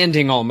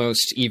demanding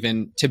almost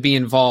even to be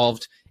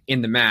involved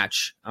in the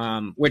match,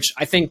 which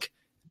I think,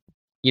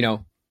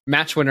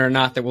 match winner or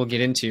not that we'll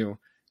get into,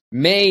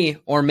 may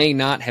or may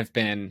not have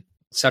been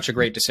such a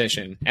great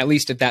decision, at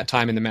least at that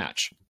time in the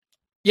match.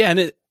 Yeah,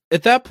 and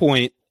at that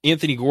point,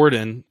 Anthony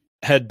Gordon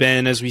had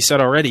been, as we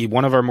said already,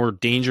 one of our more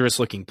dangerous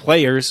looking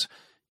players.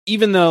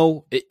 Even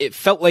though it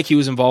felt like he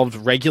was involved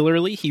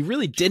regularly, he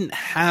really didn't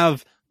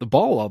have the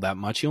ball all that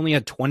much. He only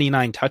had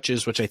 29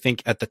 touches, which I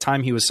think at the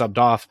time he was subbed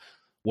off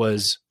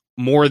was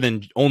more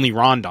than only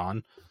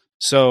Rondon.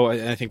 So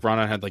I think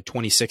Rondon had like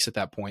 26 at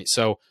that point.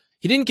 So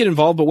he didn't get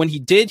involved, but when he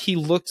did, he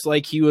looked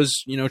like he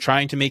was,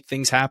 trying to make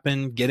things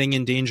happen, getting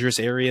in dangerous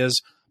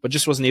areas, but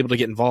just wasn't able to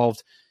get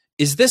involved.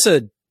 Is this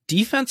a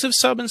defensive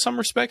sub in some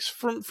respects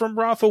from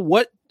Rafa?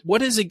 What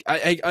is it?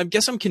 I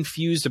guess I'm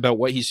confused about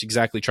what he's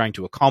exactly trying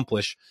to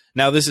accomplish.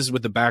 Now, this is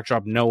with the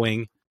backdrop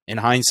knowing in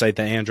hindsight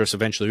that Andros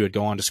eventually would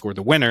go on to score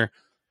the winner.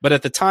 But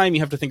at the time, you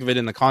have to think of it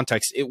in the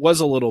context. It was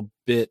a little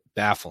bit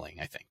baffling,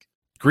 I think.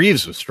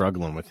 Greaves was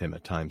struggling with him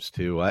at times,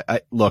 too.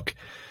 Look,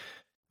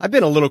 I've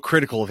been a little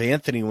critical of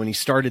Anthony when he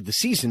started the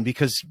season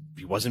because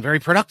he wasn't very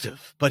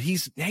productive. But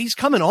he's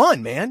coming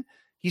on, man.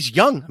 He's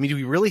young. I mean, do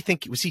we really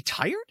think, was he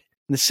tired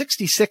in the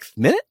 66th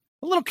minute?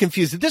 A little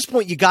confused. At this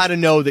point, you got to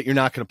know that you're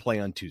not going to play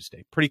on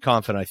Tuesday. Pretty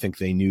confident I think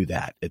they knew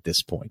that at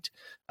this point.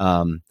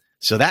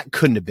 So that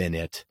couldn't have been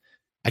it.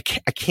 I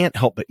can't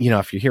help but,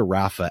 if you hear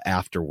Rafa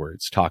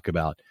afterwards talk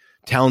about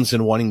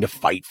Townsend wanting to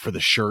fight for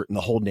the shirt and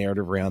the whole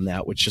narrative around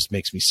that, which just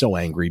makes me so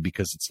angry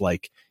because it's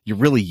like you're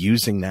really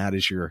using that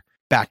as your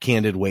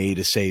backhanded way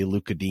to say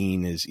Luka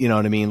Dean is, you know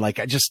what I mean? Like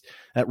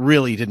that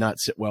really did not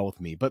sit well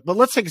with me. But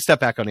let's take a step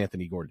back on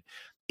Anthony Gordon.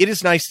 It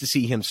is nice to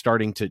see him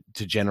starting to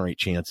generate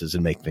chances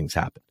and make things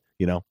happen.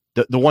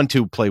 The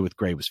 1-2 play with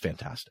Gray was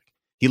fantastic.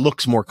 He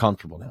looks more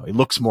comfortable now. He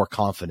looks more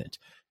confident.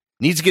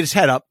 Needs to get his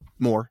head up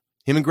more.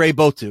 Him and Gray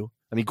both do.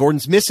 I mean,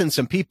 Gordon's missing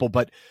some people,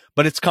 but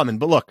it's coming.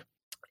 But look,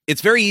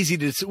 it's very easy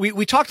to.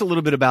 We talked a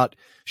little bit about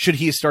should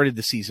he have started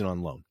the season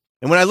on loan.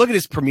 And when I look at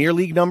his Premier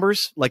League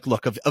numbers, like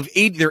look of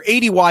 80, there are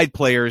 80 wide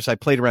players. I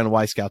played around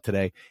Y-Scout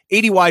today.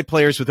 80 wide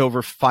players with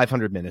over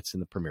 500 minutes in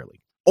the Premier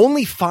League.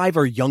 Only 5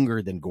 are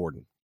younger than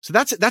Gordon. So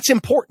that's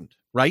important,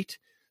 right?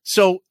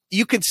 So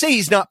you could say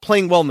he's not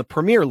playing well in the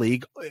Premier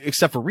League,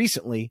 except for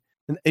recently,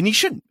 and he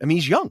shouldn't. I mean,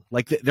 he's young.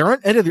 Like there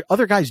aren't any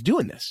other guys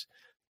doing this.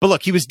 But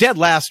look, he was dead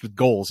last with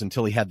goals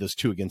until he had those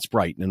 2 against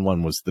Brighton, and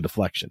one was the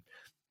deflection.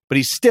 But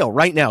he's still,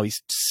 right now,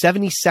 he's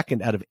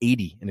 72nd out of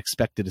 80 in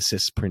expected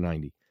assists per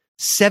 90,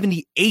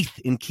 78th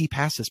in key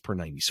passes per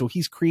 90. So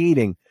he's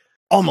creating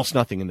almost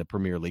nothing in the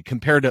Premier League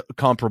compared to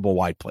comparable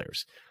wide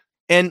players.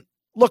 And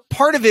look,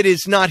 part of it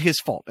is not his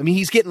fault. I mean,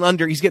 he's getting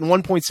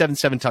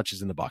 1.77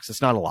 touches in the box.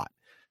 That's not a lot.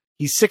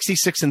 He's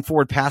 66 in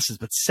forward passes,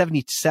 but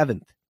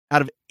 77th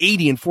out of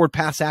 80 in forward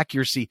pass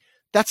accuracy.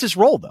 That's his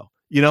role, though.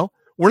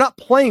 We're not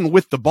playing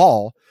with the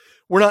ball.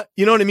 We're not,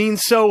 you know what I mean?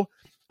 So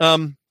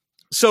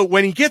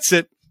when he gets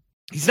it,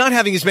 he's not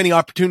having as many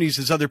opportunities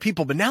as other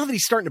people, but now that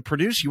he's starting to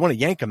produce, you want to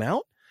yank him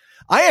out?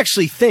 I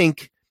actually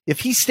think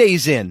if he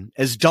stays in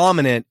as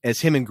dominant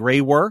as him and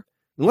Gray were,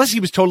 unless he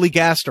was totally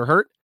gassed or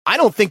hurt, I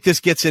don't think this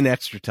gets in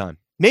extra time.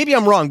 Maybe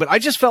I'm wrong, but I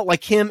just felt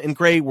like him and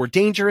Gray were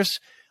dangerous.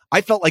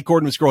 I felt like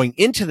Gordon was growing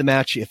into the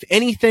match. If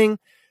anything,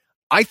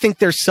 I think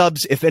their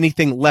subs, if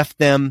anything, left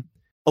them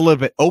a little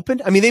bit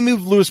open. I mean, they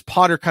moved Lewis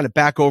Potter kind of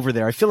back over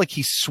there. I feel like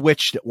he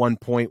switched at one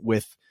point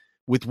with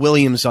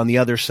Williams on the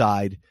other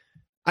side.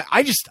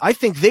 I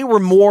think they were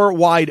more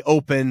wide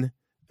open.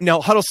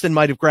 Now, Huddleston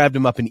might have grabbed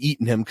him up and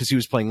eaten him because he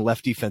was playing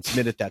left defense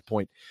mid at that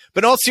point.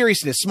 But in all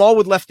seriousness,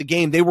 Smallwood left the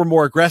game. They were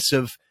more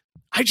aggressive.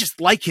 I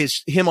just like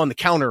him on the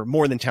counter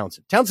more than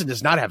Townsend. Townsend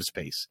does not have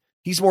space.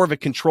 He's more of a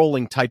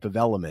controlling type of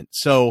element.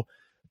 So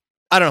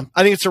I don't know.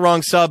 I think it's the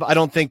wrong sub. I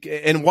don't think,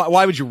 and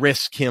why would you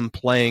risk him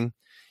playing?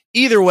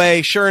 Either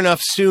way, sure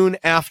enough, soon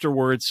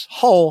afterwards,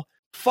 Hull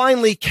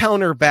finally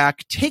counter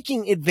back,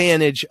 taking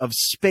advantage of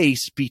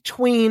space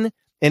between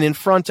and in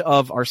front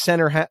of our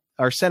center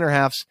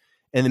halves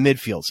and the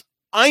midfields.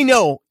 I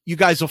know you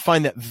guys will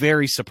find that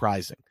very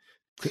surprising.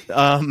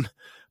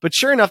 But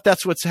sure enough,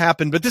 that's what's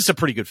happened. But this is a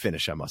pretty good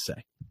finish, I must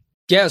say.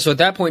 Yeah, so at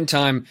that point in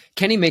time,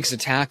 Kenny makes a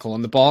tackle,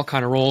 and the ball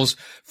kind of rolls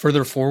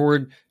further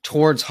forward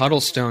towards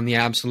Huddlestone, the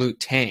absolute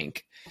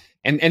tank.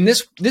 And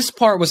this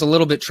part was a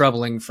little bit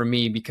troubling for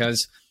me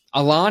because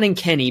Alon and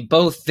Kenny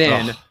both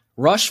then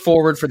rush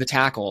forward for the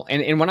tackle.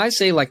 And when I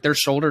say like they're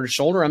shoulder to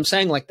shoulder, I'm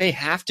saying like they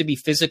have to be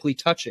physically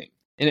touching.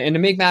 And to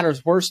make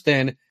matters worse,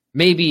 then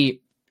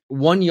maybe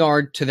 1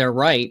 yard to their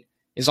right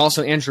is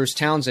also Andros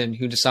Townsend,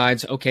 who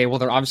decides, okay, well,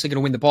 they're obviously going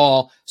to win the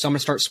ball, so I'm going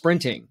to start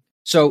sprinting.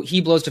 So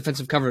he blows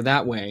defensive cover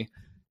that way.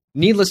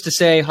 Needless to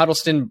say,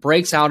 Huddleston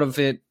breaks out of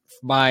it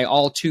by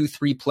all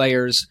 2-3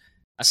 players.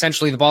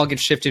 Essentially, the ball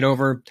gets shifted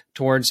over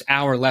towards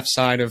our left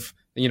side of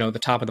the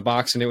top of the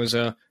box, and it was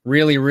a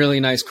really,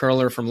 really nice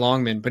curler from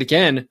Longman. But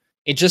again,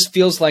 it just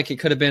feels like it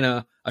could have been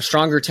a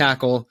stronger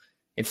tackle.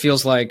 It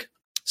feels like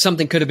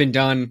something could have been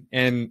done,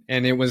 and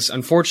it was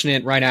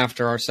unfortunate right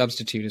after our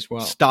substitute as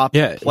well. Stop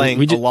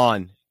playing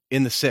Alon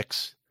in the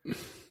 6.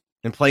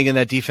 and playing in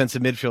that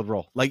defensive midfield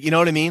role. Like, you know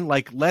what I mean?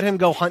 Like, let him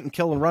go hunt and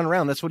kill and run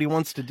around. That's what he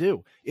wants to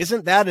do.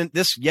 Isn't that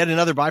this yet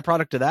another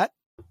byproduct of that?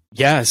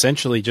 Yeah,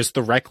 essentially just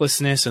the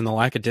recklessness and the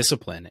lack of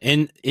discipline.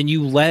 And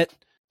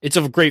it's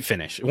a great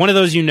finish. One of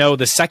those,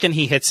 the second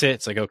he hits it,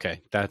 it's like,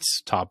 okay,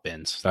 that's top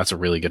bins. That's a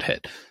really good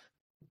hit.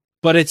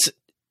 But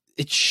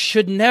it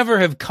should never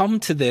have come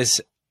to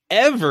this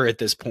ever at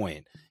this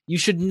point. You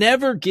should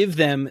never give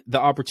them the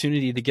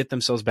opportunity to get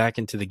themselves back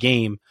into the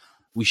game.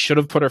 We should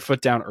have put our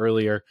foot down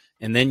earlier,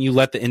 and then you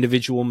let the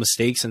individual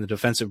mistakes and the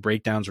defensive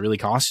breakdowns really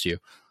cost you.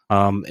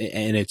 And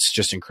it's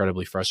just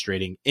incredibly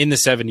frustrating. In the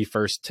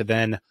 71st to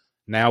then,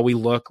 now we've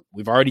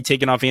already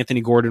taken off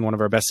Anthony Gordon, one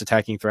of our best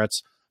attacking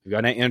threats. We've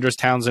got Andros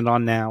Townsend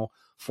on now,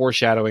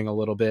 foreshadowing a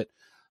little bit.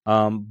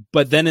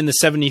 But then in the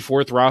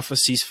 74th, Rafa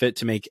sees fit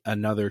to make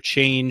another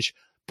change,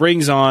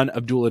 brings on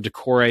Abdullah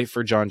Decore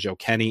for Jonjoe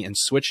Kenny, and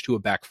switch to a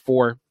back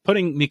four,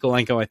 putting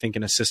Mykolenko, I think,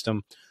 in a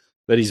system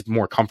that he's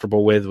more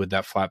comfortable with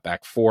that flat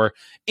back four,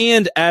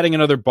 and adding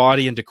another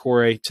body in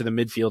Decore to the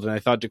midfield. And I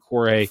thought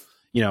Decore,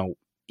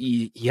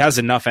 he has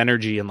enough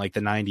energy in like the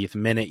 90th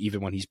minute,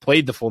 even when he's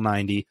played the full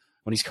 90,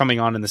 when he's coming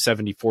on in the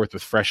 74th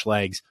with fresh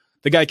legs,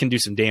 the guy can do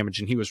some damage,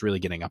 and he was really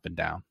getting up and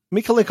down.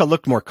 Mykolenko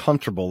looked more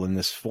comfortable in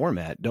this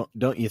format,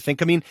 don't you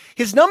think? I mean,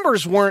 his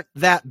numbers weren't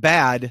that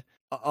bad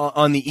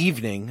on the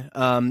evening,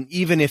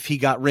 even if he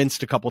got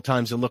rinsed a couple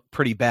times and looked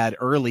pretty bad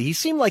early. He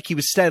seemed like he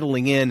was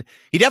settling in.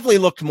 He definitely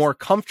looked more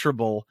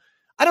comfortable.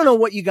 I don't know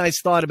what you guys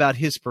thought about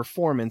his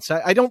performance.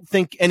 I don't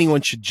think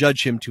anyone should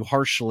judge him too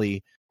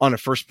harshly on a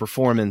first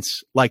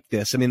performance like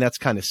this. I mean, that's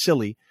kind of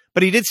silly,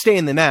 but he did stay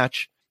in the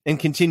match and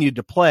continued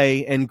to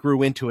play and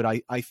grew into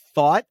it. I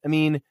thought, I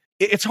mean,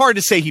 it's hard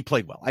to say he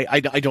played well. I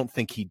don't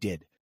think he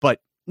did, but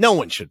no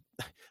one should.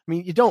 I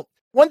mean, you don't.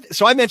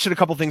 So I mentioned a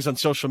couple things on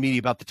social media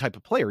about the type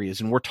of player he is,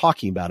 and we're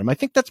talking about him. I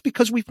think that's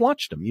because we've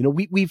watched him.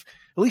 We've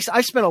at least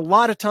I spent a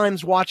lot of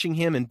times watching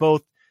him in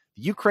both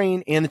the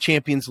Ukraine and the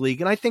Champions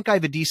League, and I think I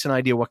have a decent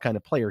idea what kind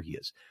of player he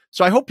is.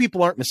 So I hope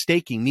people aren't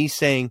mistaking me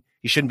saying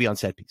he shouldn't be on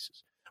set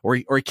pieces or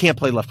he can't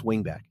play left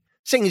wing back,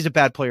 saying he's a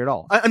bad player at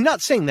all. I'm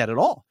not saying that at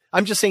all.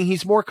 I'm just saying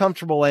he's more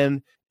comfortable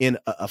in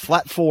a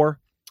flat four.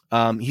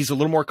 He's a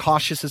little more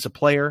cautious as a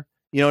player.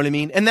 You know what I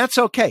mean? And that's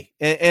okay.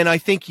 And I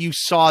think you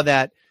saw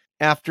that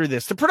after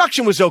this. The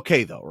production was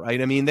okay, though,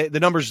 right? I mean, the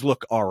numbers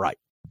look all right.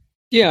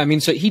 Yeah, I mean,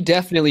 so he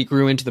definitely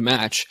grew into the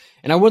match.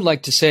 And I would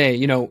like to say,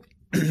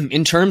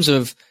 in terms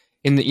of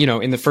in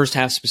the first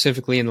half,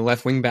 specifically in the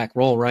left wing back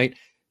role, right?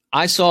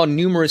 I saw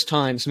numerous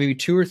times, maybe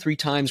 2 or 3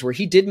 times, where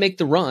he did make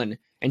the run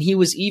and he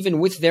was even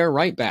with their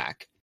right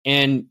back.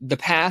 And the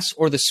pass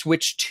or the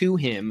switch to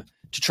him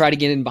to try to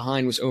get in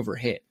behind was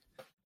overhit.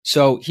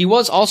 So he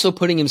was also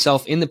putting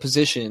himself in the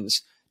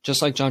positions,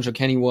 just like Jonjoe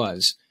Kenny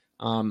was,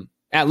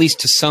 at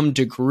least to some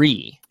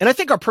degree. And I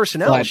think our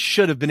personnel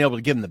should have been able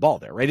to give him the ball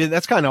there, right?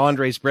 That's kind of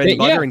Andre's bread and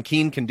butter, and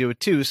Keane can do it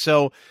too.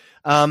 So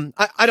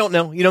I don't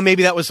know.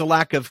 Maybe that was a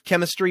lack of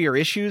chemistry or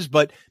issues,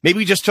 but maybe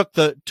we just took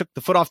the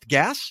foot off the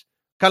gas,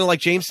 kind of like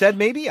James said.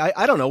 Maybe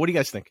I don't know. What do you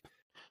guys think?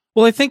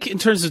 Well, I think in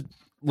terms of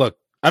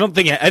I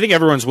think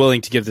everyone's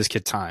willing to give this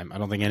kid time.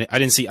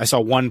 I saw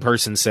one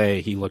person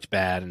say he looked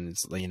bad and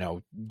it's,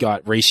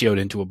 got ratioed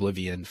into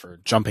oblivion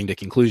for jumping to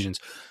conclusions.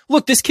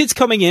 Look, this kid's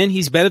coming in.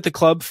 He's been at the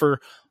club for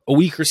a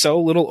week or so,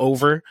 a little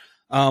over.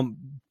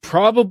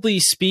 Probably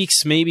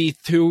speaks maybe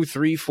 2,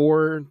 3,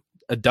 4,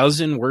 a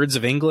dozen words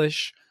of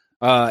English.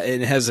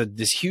 And has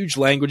this huge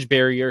language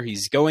barrier.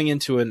 He's going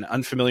into an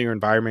unfamiliar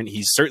environment.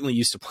 He's certainly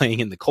used to playing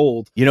in the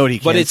cold. You know what he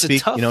can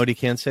speak? You know what he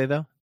can say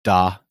though?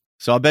 Da.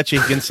 So I'll bet you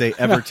he can say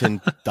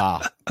Everton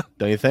da.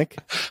 Don't you think?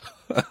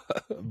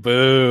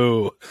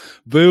 Boo.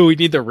 Boo. We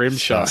need the rim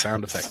shot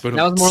sound effect. That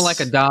was more like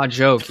a da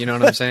joke. You know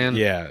what I'm saying?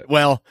 Yeah.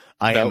 Well,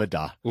 I am a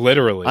da.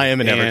 Literally. I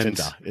am an Everton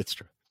da. It's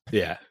true.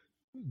 Yeah.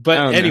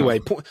 But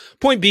anyway,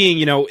 point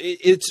being,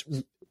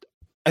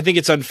 I think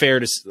it's unfair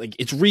to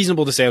it's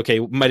reasonable to say, okay,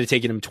 it might have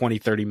taken him 20,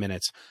 30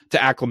 minutes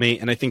to acclimate.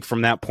 And I think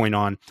from that point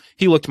on,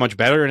 he looked much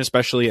better. And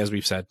especially, as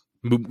we've said,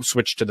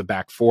 switched to the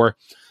back four.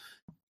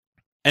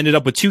 Ended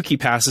up with 2 key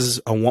passes,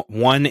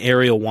 one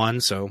aerial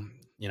one. So,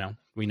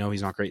 we know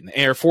he's not great in the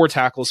air. 4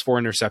 tackles, 4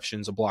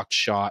 interceptions, a blocked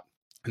shot,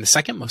 and the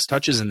second most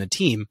touches in the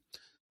team.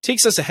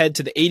 Takes us ahead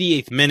to the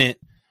 88th minute.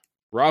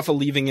 Rafa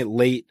leaving it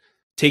late,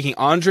 taking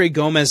Andre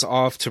Gomez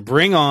off to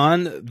bring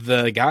on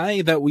the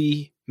guy that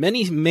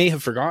many may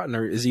have forgotten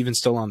or is even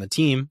still on the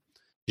team.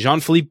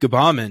 Jean-Philippe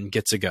Gbamin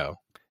gets a go.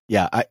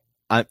 Yeah,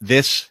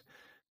 this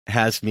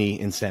has me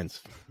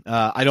incensed.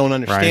 I don't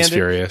understand Ryan's it.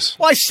 Furious.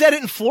 Well, I said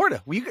it in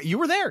Florida. You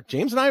were there.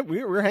 James and I,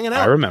 we were hanging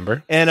out. I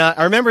remember. And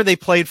I remember they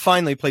played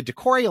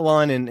Decore,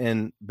 Alon,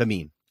 and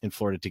Bamin in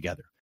Florida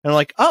together. And I'm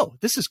like, oh,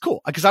 this is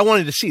cool. Because I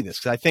wanted to see this.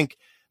 Because I think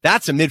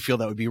that's a midfield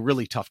that would be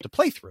really tough to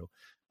play through.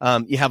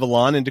 You have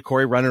Alon and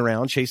Decore running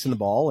around, chasing the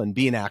ball and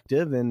being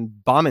active.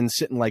 And Bamin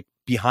sitting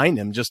behind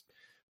him, just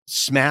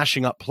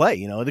smashing up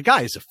play. The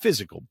guy is a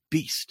physical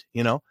beast.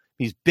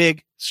 He's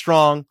big,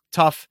 strong,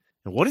 tough.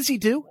 And what does he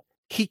do?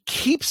 He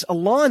keeps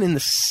Alon in the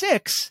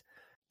 6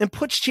 and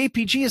puts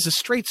JPG as a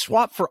straight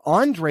swap for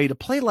Andre to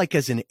play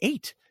as an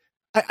 8.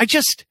 I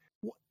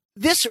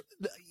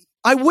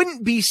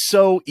wouldn't be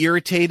so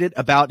irritated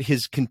about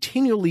his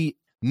continually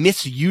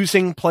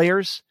misusing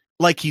players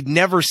like he'd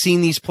never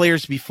seen these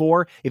players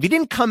before if he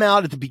didn't come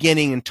out at the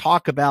beginning and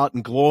talk about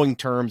in glowing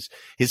terms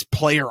his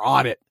player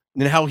audit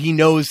and how he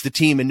knows the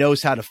team and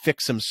knows how to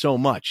fix them so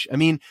much. I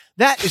mean,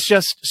 that is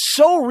just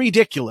so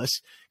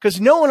ridiculous because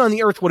no one on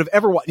the earth would have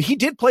ever he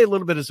did play a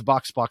little bit as a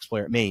box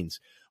player at Mainz,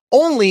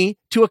 only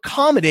to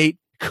accommodate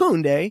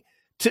Koundé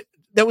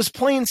that was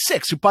playing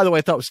 6, who, by the way,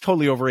 I thought was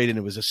totally overrated.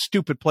 It was a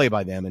stupid play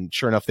by them. And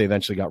sure enough, they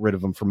eventually got rid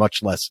of him for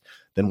much less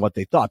than what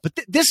they thought. But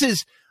this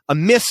is a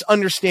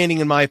misunderstanding,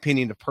 in my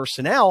opinion, of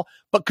personnel,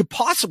 but could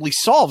possibly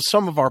solve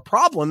some of our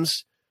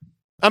problems.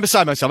 I'm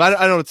beside myself. I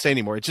don't know what to say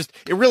anymore. It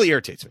really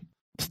irritates me.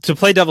 To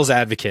play devil's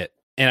advocate,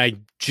 and I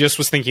just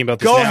was thinking about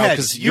this Go now. ahead.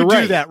 You're do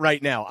right. that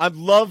right now. I'd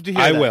love to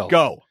hear that. I will.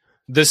 Go.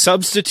 The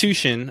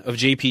substitution of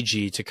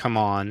JPG to come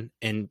on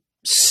and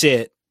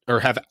sit or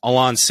have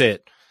Alon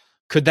sit,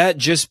 could that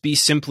just be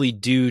simply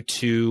due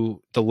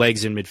to the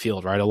legs in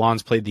midfield, right?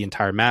 Alon's played the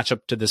entire match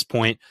up to this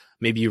point.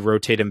 Maybe you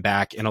rotate him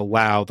back and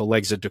allow the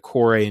legs of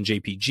Doucouré and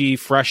JPG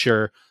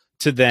fresher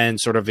to then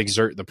sort of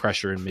exert the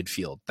pressure in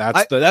midfield.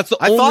 That's the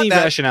only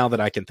rationale that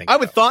I can think of. I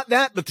would thought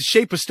that, but the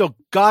shape was still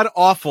god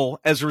awful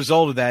as a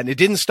result of that. And it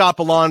didn't stop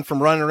Alon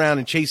from running around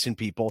and chasing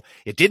people.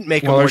 It didn't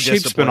make him more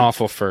disciplined. Shape's been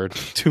awful for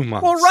 2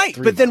 months. Well, right.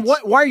 But then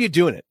why are you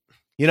doing it?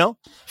 You know,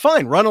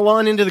 fine. Run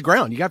Alon into the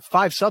ground. You got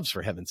 5 subs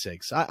for heaven's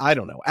sakes. I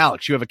don't know.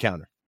 Alex, you have a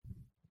counter.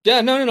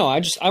 Yeah, no.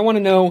 I want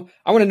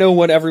to know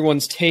what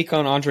everyone's take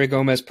on Andre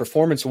Gomez's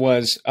performance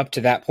was up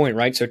to that point,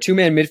 right? So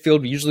 2-man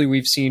midfield. Usually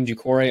we've seen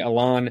Doucouré,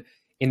 Alon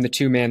in the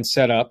 2-man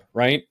setup,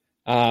 right?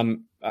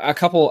 A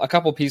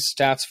couple piece of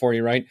stats for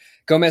you, right?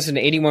 Gomez had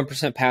an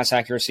 81% pass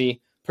accuracy,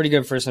 pretty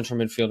good for a central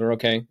midfielder.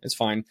 Okay, it's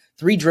fine.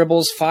 3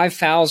 dribbles, 5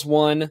 fouls,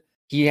 1.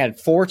 He had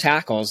 4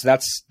 tackles.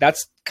 That's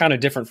kind of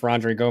different for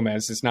Andre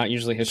Gomez. It's not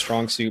usually his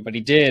strong suit, but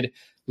he did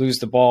lose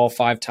the ball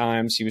 5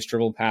 times. He was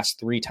dribbled past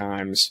 3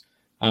 times.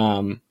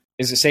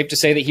 Is it safe to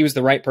say that he was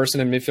the right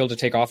person in midfield to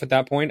take off at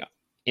that point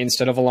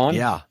instead of Alon?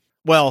 Yeah.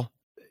 Well,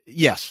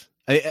 yes.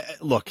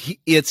 Look,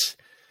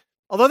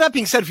 although that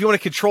being said, if you want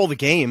to control the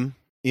game,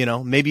 you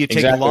know, maybe you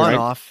take Alon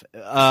off.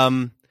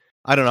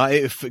 I don't know.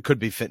 If it could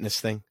be a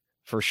fitness thing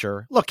for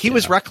sure. Look, he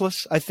was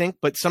reckless, I think,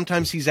 but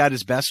sometimes he's at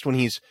his best when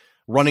he's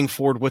running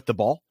forward with the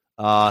ball.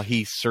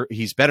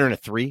 He's better in a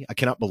 3. I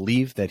cannot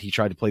believe that he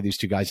tried to play these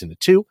 2 guys in a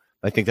 2.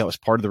 I think that was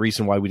part of the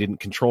reason why we didn't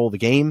control the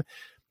game.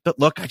 But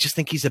look, I just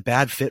think he's a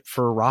bad fit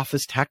for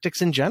Rafa's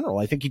tactics in general.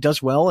 I think he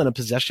does well in a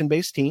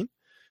possession-based team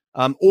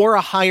or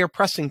a higher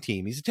pressing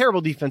team. He's a terrible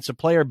defensive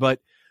player,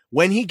 but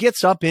when he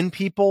gets up in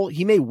people,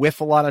 he may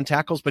whiff a lot on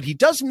tackles, but he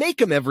does make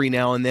them every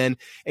now and then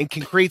and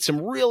can create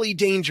some really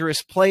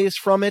dangerous plays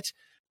from it.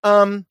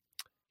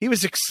 He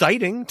was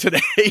exciting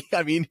today.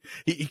 I mean,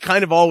 he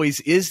kind of always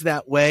is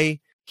that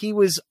way. He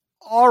was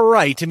all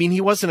right. I mean,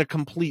 he wasn't a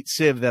complete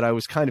sieve that I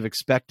was kind of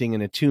expecting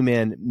in a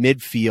 2-man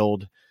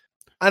midfield.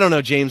 I don't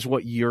know, James,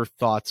 what your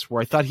thoughts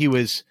were. I thought he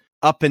was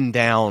up and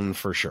down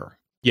for sure.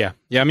 Yeah.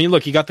 I mean,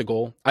 look, he got the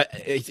goal.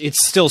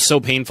 It's still so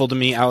painful to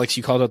me. Alex,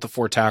 you called out the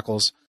 4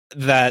 tackles.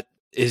 That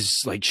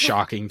is like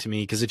shocking to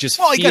me because it just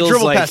feels he got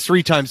dribbled like past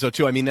 3 times though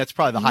too. I mean, that's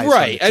probably the highest.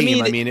 Right. On the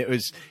team. I mean, it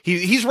was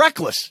he's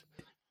reckless.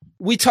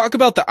 We talk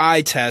about the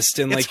eye test,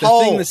 and like the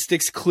thing that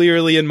sticks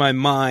clearly in my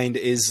mind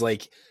is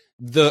like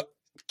the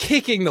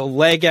kicking the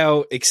leg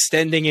out,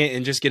 extending it,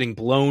 and just getting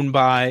blown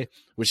by,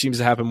 which seems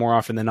to happen more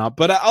often than not.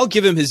 But I'll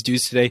give him his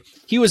dues today.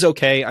 He was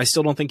okay. I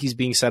still don't think he's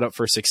being set up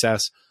for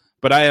success.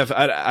 But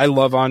I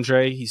love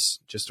Andre. He's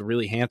just a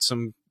really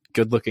handsome,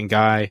 good-looking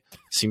guy.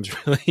 Seems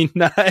really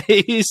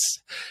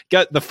nice.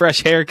 Got the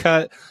fresh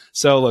haircut.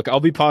 So look, I'll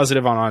be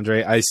positive on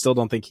Andre. I still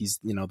don't think he's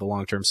the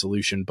long-term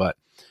solution, but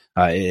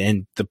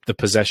and the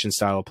possession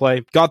style of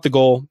play. Got the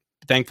goal.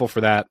 Thankful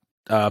for that.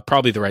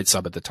 Probably the right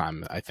sub at the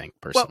time, I think,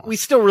 personally. Well, we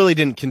still really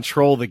didn't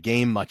control the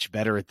game much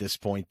better at this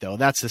point, though.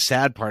 That's the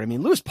sad part. I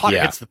mean, Lewis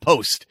Potter hits the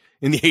post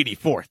in the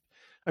 84th.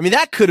 I mean,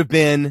 that could have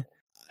been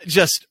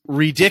just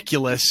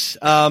ridiculous.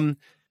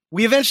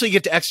 We eventually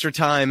get to extra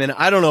time, and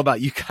I don't know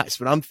about you guys,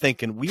 but I'm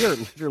thinking we are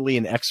literally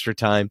in extra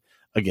time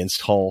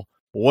against Hull.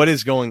 What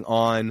is going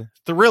on?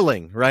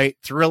 Thrilling, right?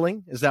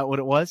 Thrilling? Is that what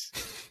it was?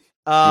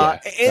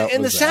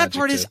 And the sad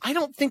part is I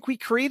don't think we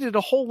created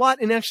a whole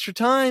lot in extra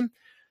time.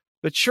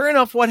 But sure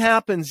enough, what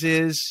happens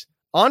is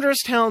Andros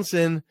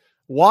Townsend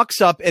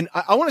walks up, and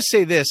I want to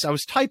say this. I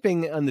was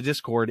typing on the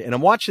Discord, and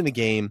I'm watching the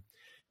game,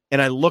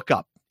 and I look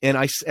up, and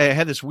I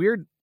had this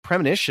weird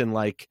premonition,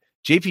 like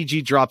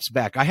JPG drops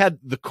back. I had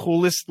the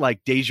coolest,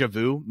 like, deja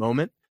vu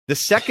moment. The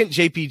second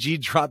JPG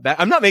dropped back,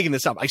 I'm not making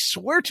this up. I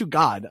swear to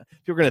God,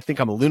 you're going to think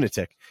I'm a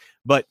lunatic.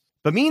 But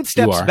Bamin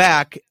steps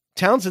back,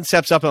 Townsend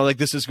steps up, and I'm like,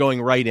 this is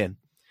going right in.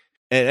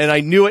 And I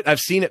knew it. I've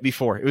seen it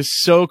before. It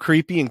was so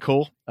creepy and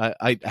cool.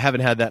 I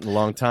haven't had that in a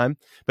long time.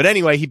 But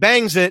anyway, he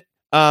bangs it.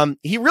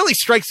 He really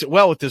strikes it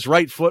well with his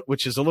right foot,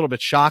 which is a little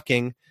bit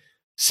shocking.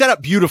 Set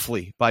up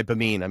beautifully by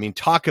Bamin. I mean,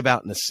 talk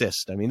about an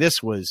assist. I mean,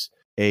 this was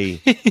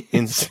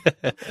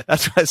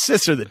That's why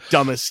assists are the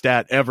dumbest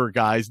stat ever,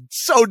 guys.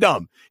 So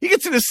dumb. He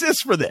gets an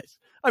assist for this.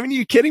 I mean, are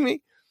you kidding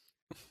me?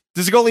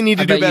 Does the goalie need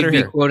to do better you'd be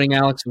here? Quoting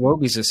Alex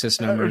Iwobi's assist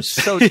numbers.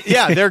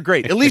 Yeah, they're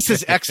great. At least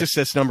his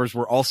assist numbers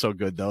were also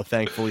good, though.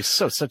 Thankfully,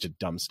 such a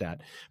dumb stat.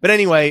 But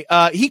anyway,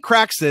 he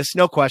cracks this,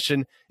 no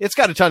question. It's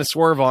got a ton of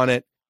swerve on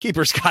it.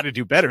 Keeper's got to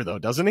do better, though,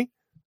 doesn't he?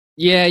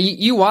 Yeah,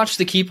 you watch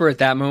the keeper at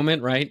that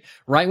moment, right?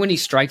 Right when he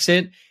strikes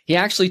it, he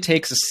actually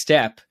takes a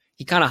step.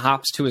 He kind of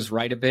hops to his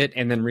right a bit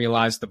and then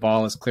realizes the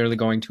ball is clearly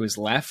going to his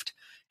left.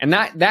 And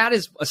that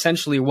is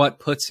essentially what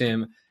puts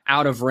him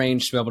out of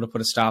range to be able to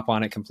put a stop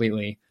on it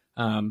completely.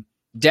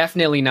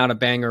 Definitely not a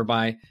banger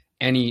by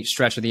any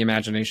stretch of the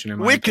imagination. In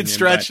my wicked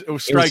opinion,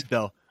 strike,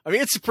 though. I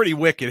mean, it's pretty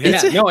wicked.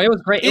 Yeah, no, it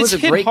was great. It was a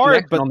great hard,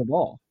 connection on the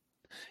ball.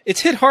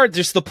 It's hit hard.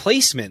 Just the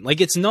placement. Like,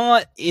 it's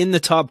not in the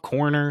top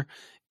corner.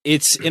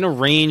 It's in a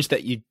range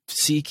that you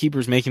see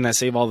keepers making that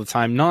save all the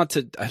time. I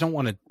don't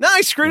want to. No,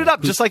 I screwed it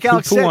up, just like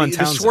Alex said.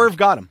 The swerve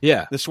got him.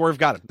 Yeah. The swerve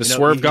got him. The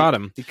swerve got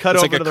him. He cut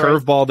it's over like a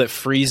curveball that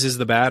freezes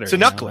the batter. It's a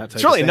knuckler.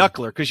 It's really a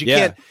knuckler because you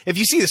can't, if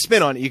you see the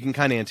spin on it, you can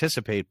kind of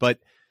anticipate. But,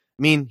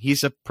 I mean,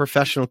 he's a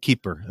professional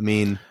keeper. I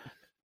mean,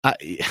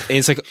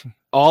 it's like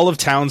all of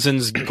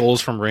Townsend's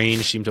goals from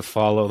range seem to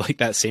follow like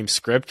that same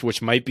script,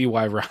 which might be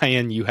why,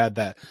 Ryan, you had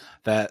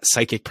that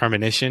psychic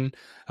premonition,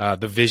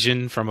 the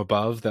vision from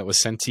above that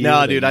was sent to you.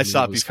 No, dude, I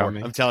saw it before.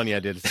 Coming. I'm telling you, I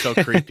did. It's so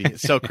creepy.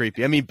 It's so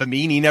creepy. I mean,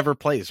 Bimini never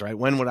plays, right?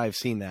 When would I have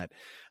seen that?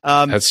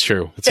 That's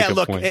true. That's a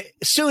good point.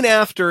 Soon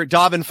after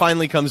Dobbin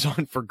finally comes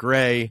on for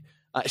Gray,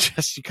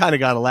 you kind of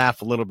got to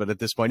laugh a little bit at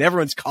this point.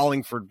 Everyone's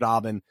calling for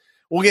Dobbin.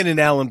 We'll get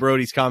into Alan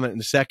Brody's comment in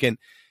a second.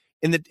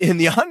 In the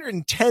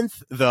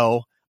 110th,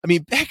 though, I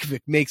mean,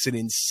 Bekovic makes an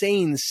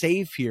insane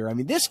save here. I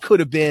mean, this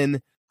could have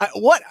been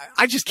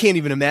I just can't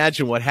even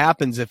imagine what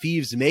happens if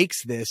Eaves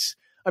makes this.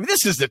 I mean,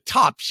 this is the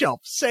top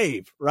shelf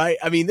save, right?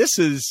 I mean, this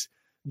is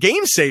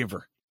game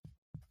saver.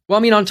 Well,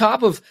 I mean, on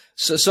top of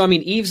so I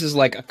mean, Eaves is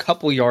like a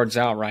couple yards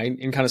out, right,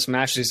 and kind of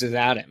smashes it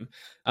at him.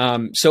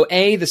 So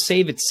the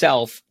save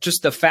itself,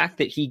 just the fact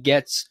that he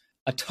gets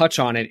a touch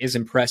on it is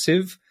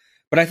impressive.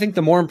 But I think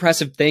the more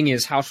impressive thing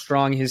is how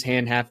strong his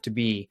hand have to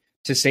be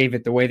to save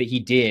it the way that he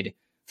did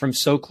from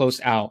so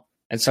close out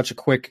at such a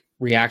quick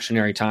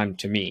reactionary time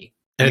to me.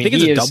 And I think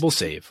it's a double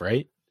save,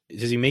 right?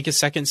 Does he make a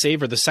second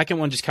save, or the second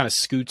one just kind of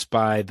scoots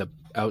by the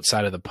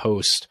outside of the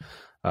post?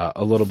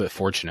 A little bit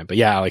fortunate. But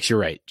yeah, Alex, you're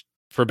right.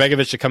 For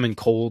Begovic to come in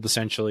cold,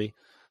 essentially,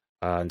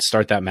 and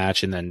start that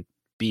match and then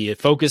be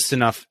focused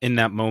enough in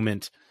that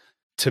moment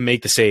to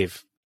make the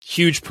save.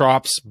 Huge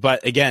props.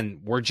 But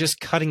again, we're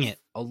just cutting it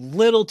a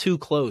little too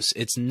close.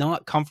 It's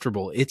not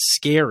comfortable. It's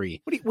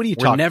scary. What are you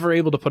We're never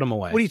able to put him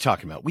away. What are you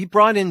talking about? We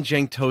brought in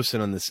Cenk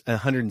Tosun on this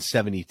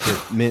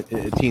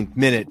 117th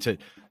minute to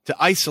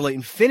isolate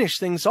and finish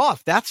things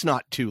off. That's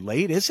not too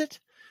late, is it?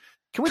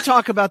 Can we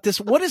talk about this?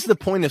 What is the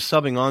point of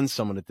subbing on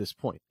someone at this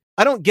point?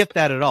 I don't get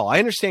that at all. I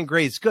understand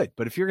Gray's good,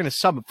 but if you're going to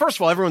sub, first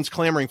of all, everyone's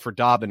clamoring for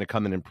Dobbin to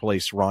come in and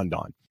replace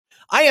Rondon.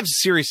 I have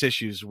serious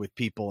issues with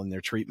people and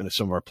their treatment of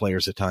some of our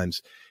players at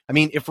times. I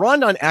mean, if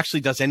Rondon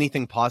actually does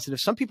anything positive,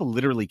 some people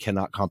literally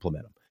cannot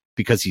compliment him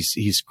because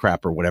he's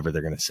crap or whatever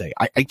they're going to say.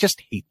 I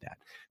just hate that.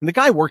 And the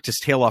guy worked his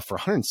tail off for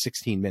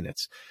 116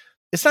 minutes.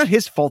 It's not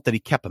his fault that he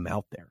kept him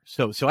out there.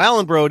 So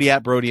Alan Brody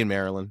at Brody in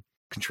Maryland,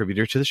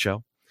 contributor to the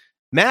show.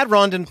 Mad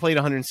Rondon played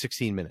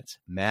 116 minutes.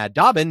 Mad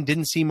Dobbin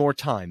didn't see more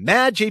time.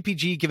 Mad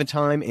JPG given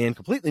time and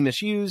completely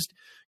misused.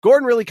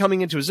 Gordon really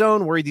coming into his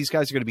own, worried these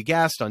guys are going to be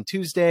gassed on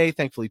Tuesday.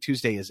 Thankfully,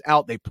 Tuesday is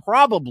out. They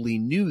probably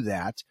knew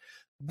that.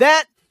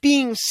 That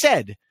being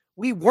said,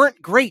 we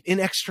weren't great in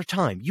extra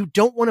time. You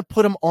don't want to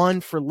put them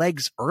on for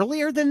legs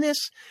earlier than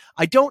this?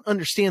 I don't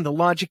understand the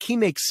logic. He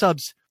makes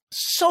subs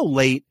so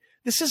late.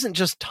 This isn't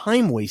just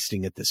time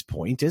wasting at this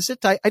point, is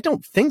it? I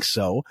don't think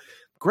so.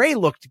 Gray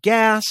looked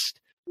gassed.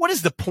 What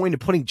is the point of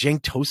putting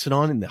Cenk Tosun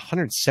on in the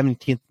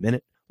 117th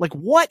minute? Like,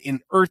 what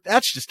in earth?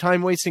 That's just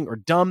time wasting or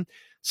dumb.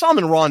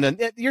 Salman Rondon,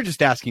 you're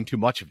just asking too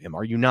much of him,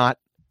 are you not?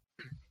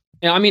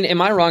 Yeah, I mean,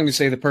 am I wrong to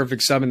say the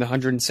perfect sub in the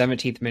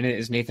 117th minute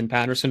is Nathan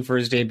Patterson for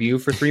his debut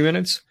for 3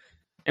 minutes?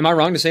 Am I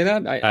wrong to say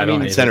that? I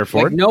mean, center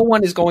forward. Like, no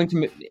one is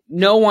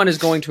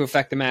going to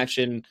affect the match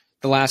in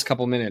the last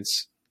couple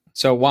minutes.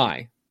 So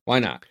why? Why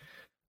not?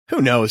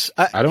 Who knows?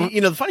 I don't.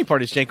 The funny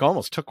part is Cenk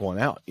almost took one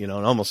out, and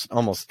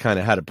almost kind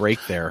of had a break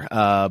there.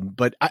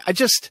 But I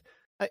just,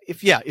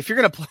 if you're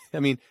gonna play,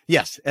 I mean,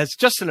 yes, as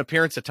just an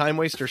appearance, a time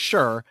waster,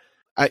 sure.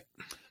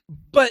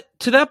 But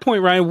to that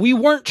point, Ryan, we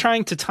weren't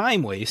trying to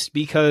time waste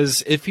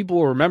because if people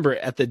will remember,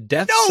 at the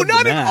depths of the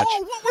match, at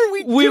all. What were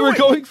we doing? We were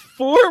going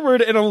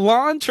forward, and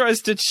Alon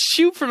tries to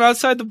shoot from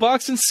outside the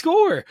box and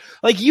score.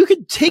 Like, you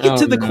could take it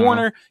to the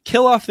corner,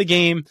 kill off the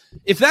game.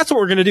 If that's what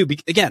we're going to do,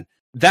 again,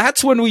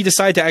 that's when we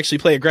decide to actually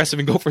play aggressive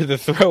and go for the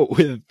throat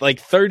with like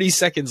 30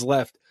 seconds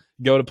left,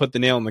 go to put the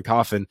nail in the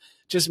coffin.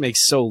 Just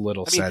makes so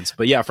little sense.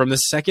 But yeah, from the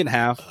second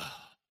half.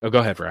 Oh, go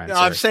ahead, Ryan. No,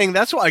 I'm saying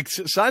that's why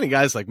signing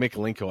guys like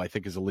Mikolenko, I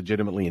think, is a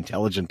legitimately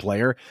intelligent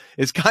player,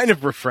 is kind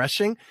of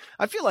refreshing.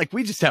 I feel like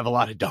we just have a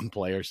lot of dumb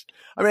players.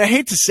 I mean, I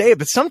hate to say it,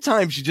 but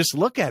sometimes you just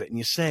look at it and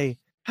you say,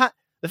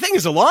 The thing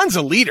is, Alon's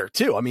a leader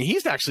too. I mean,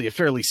 he's actually a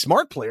fairly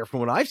smart player from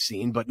what I've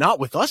seen, but not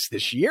with us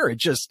this year.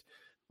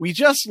 We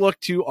just look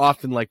too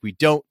often like we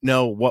don't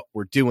know what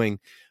we're doing.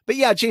 But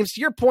yeah, James,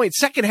 to your point,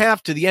 second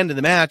half to the end of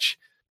the match,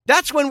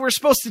 that's when we're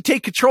supposed to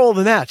take control of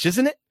the match,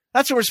 isn't it?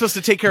 That's when we're supposed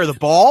to take care of the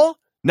ball,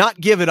 not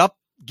give it up,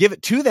 give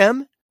it to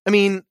them. I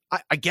mean,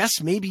 I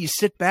guess maybe you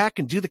sit back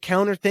and do the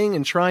counter thing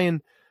and try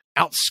and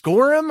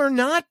outscore them or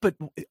not, but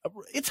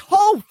it's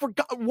Hull.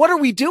 What are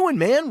we doing,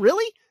 man?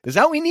 Really? Is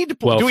that what we need to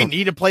play? Well, do we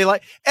need to play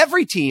like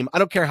every team? I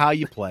don't care how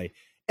you play.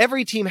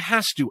 Every team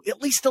has to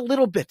at least a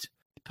little bit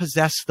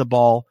possess the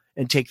ball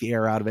and take the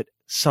air out of it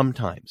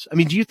sometimes. I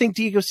mean, do you think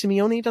Diego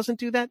Simeone doesn't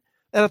do that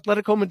at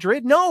Atletico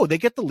Madrid? No, they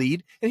get the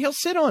lead and he'll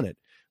sit on it.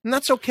 And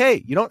that's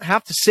okay. You don't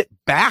have to sit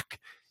back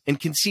and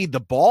concede the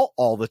ball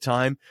all the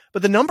time,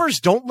 but the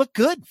numbers don't look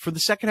good for the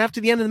second half to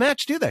the end of the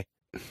match, do they?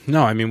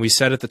 No, I mean, we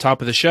said at the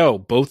top of the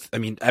show,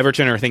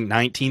 Everton are, I think,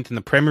 19th in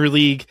the Premier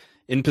League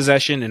in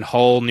possession and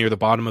Hull near the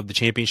bottom of the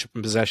championship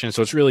in possession.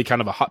 So it's really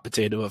kind of a hot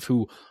potato of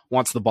who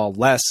wants the ball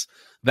less.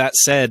 That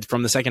said,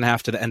 from the second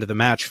half to the end of the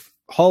match,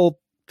 Hull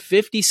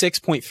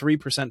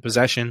 56.3%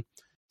 possession,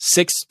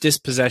 6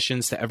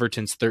 dispossessions to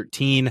Everton's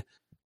 13.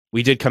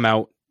 We did come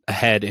out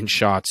ahead in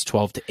shots,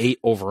 12-8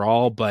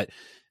 overall, but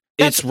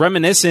it's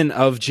reminiscent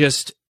of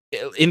just,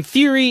 in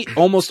theory,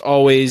 almost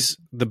always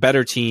the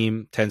better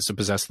team tends to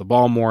possess the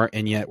ball more,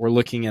 and yet we're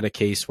looking at a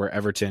case where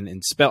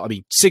Everton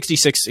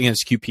 66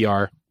 against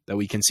QPR that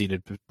we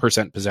conceded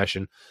percent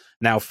possession,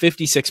 now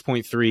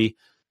 56.3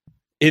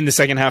 in the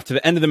second half to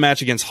the end of the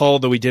match against Hull,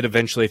 though we did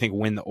eventually, I think,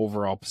 win the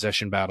overall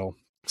possession battle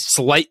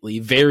slightly,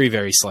 very,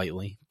 very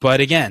slightly.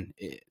 But again,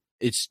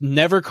 it's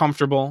never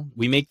comfortable.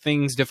 We make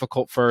things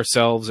difficult for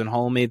ourselves, and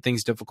Hull made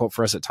things difficult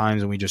for us at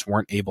times, and we just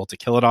weren't able to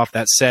kill it off.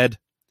 That said,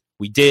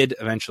 we did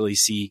eventually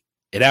see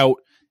it out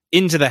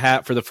into the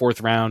hat for the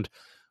fourth round.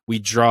 We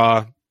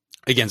draw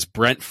against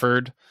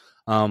Brentford,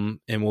 and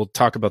we'll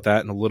talk about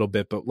that in a little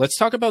bit. But let's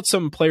talk about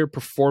some player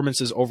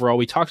performances overall.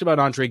 We talked about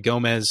Andre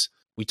Gomez.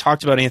 We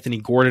talked about Anthony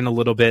Gordon a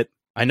little bit.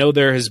 I know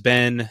there has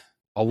been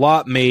a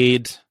lot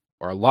made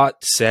or a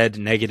lot said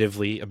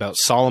negatively about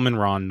Solomon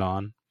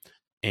Rondon.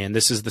 And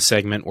this is the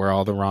segment where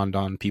all the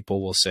Rondon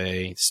people will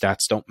say,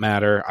 stats don't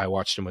matter. I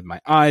watched him with my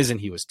eyes and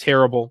he was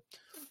terrible.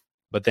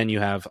 But then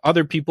you have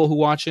other people who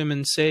watch him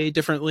and say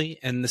differently.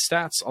 And the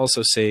stats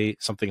also say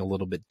something a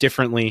little bit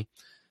differently.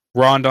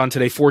 Rondon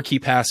today, 4 key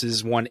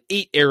passes, won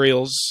 8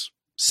 aerials,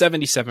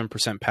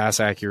 77% pass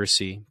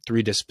accuracy,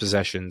 3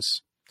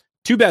 dispossessions,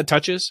 2 bad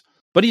touches,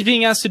 but he's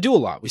being asked to do a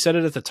lot. We said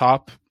it at the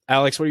top.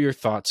 Alex, what are your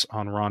thoughts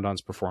on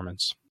Rondon's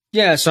performance?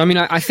 Yeah, so I mean,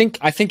 I think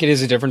it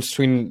is a difference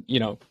between,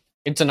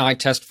 it's an eye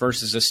test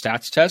versus a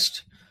stats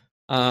test.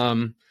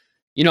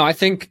 I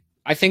think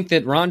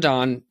that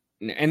Rondon,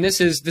 and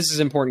this is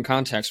important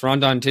context.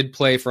 Rondon did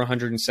play for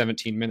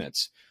 117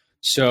 minutes.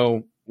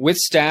 So with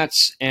stats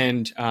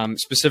and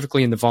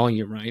specifically in the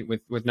volume, right,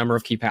 with number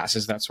of key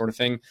passes, that sort of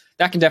thing,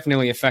 that can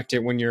definitely affect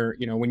it when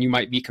when you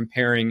might be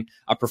comparing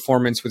a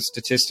performance with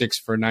statistics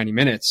for 90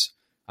 minutes.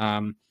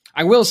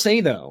 I will say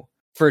though,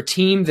 for a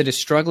team that is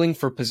struggling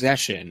for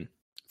possession,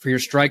 for your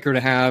striker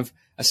to have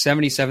a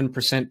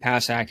 77%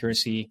 pass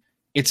accuracy,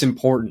 it's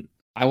important.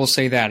 I will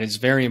say that it's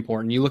very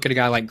important. You look at a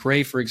guy like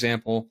Gray, for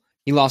example,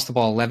 he lost the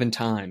ball 11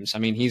 times. I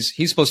mean, he's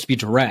supposed to be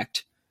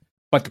direct,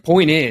 but the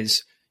point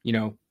is,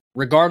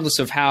 regardless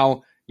of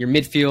how your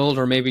midfield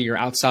or maybe your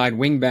outside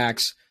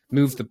wingbacks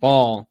move the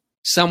ball,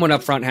 someone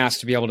up front has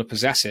to be able to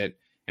possess it.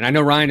 And I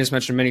know Ryan has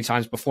mentioned many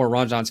times before,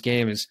 Rondon's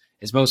game is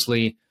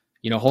mostly,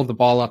 hold the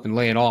ball up and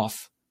lay it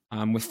off.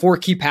 With 4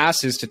 key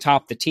passes to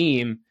top the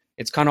team,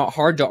 it's kind of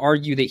hard to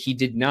argue that he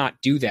did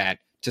not do that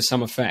to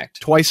some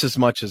effect. Twice as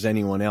much as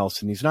anyone else,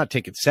 and he's not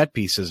taking set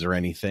pieces or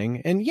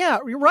anything. And yeah,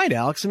 you're right,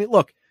 Alex. I mean,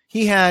 look,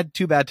 he had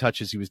 2 bad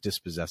touches. He was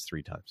dispossessed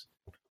 3 times.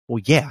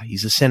 Well, yeah,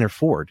 he's a center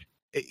forward.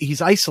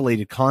 He's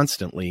isolated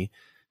constantly.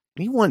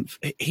 He won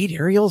 8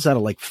 aerials out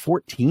of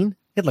 14.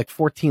 He had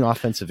 14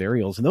 offensive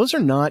aerials, and those are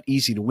not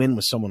easy to win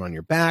with someone on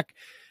your back.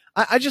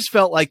 I just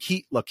felt like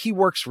he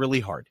works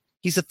really hard.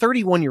 He's a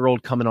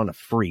 31-year-old coming on a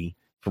free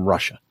from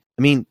Russia.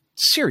 I mean,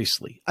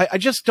 seriously, I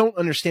just don't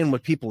understand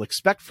what people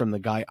expect from the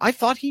guy. I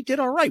thought he did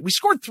all right. We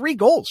scored 3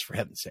 goals, for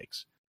heaven's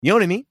sakes. You know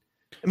what I mean?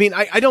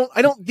 I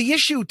don't, the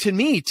issue to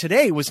me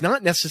today was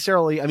not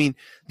necessarily,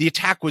 the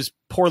attack was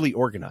poorly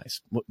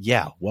organized. Well,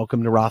 yeah,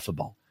 welcome to Rafa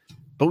Ball.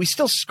 But we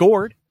still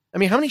scored. How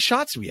many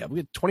shots do we have? We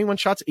had 21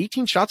 shots,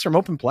 18 shots from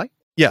open play.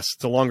 Yes,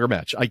 it's a longer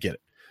match. I get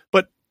it.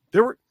 But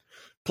there were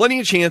plenty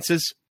of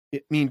chances.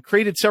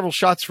 Created several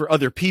shots for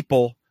other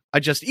people.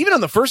 Even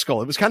on the first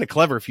goal, it was kind of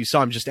clever if you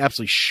saw him just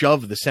absolutely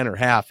shove the center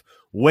half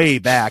way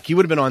back. He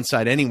would have been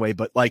onside anyway,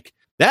 but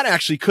that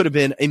actually could have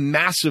been a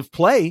massive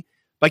play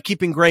by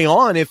keeping Gray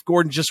on if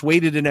Gordon just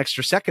waited an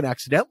extra second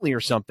accidentally or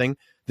something.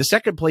 The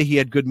second play, he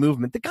had good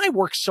movement. The guy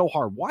works so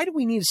hard. Why do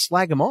we need to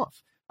slag him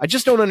off? I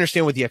just don't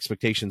understand what the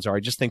expectations are.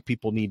 I just think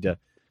people need to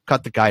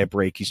cut the guy a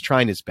break. He's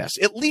trying his best.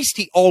 At least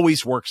he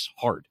always works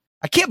hard.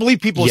 I can't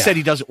believe people have said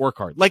he doesn't work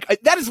hard. That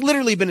has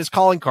literally been his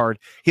calling card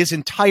his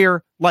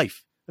entire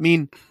life.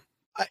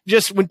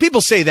 just when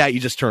people say that, you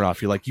just turn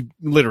off. You're like, you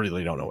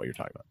literally don't know what you're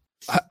talking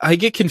about. I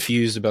get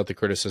confused about the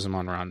criticism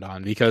on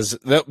Rondon because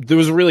there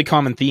was a really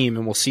common theme,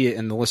 and we'll see it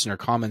in the listener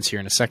comments here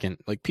in a second.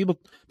 Like people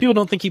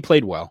don't think he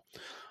played well.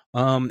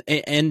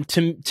 And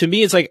to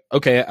me, it's like,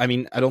 okay, I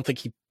mean, I don't think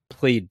he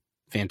played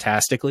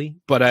fantastically,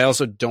 but I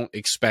also don't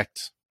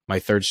expect my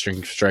third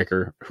string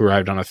striker who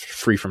arrived on a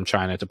free from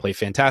China to play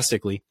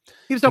fantastically.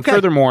 He was okay. And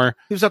furthermore,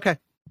 he was okay.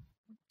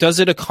 Does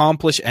it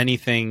accomplish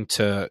anything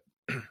to,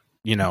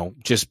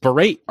 just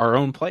berate our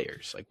own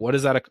players? Like, what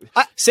is that?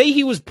 Say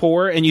he was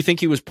poor and you think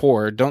he was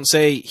poor. Don't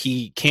say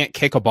he can't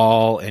kick a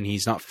ball and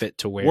he's not fit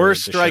to wear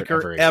worst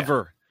striker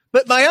ever.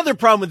 But my other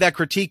problem with that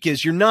critique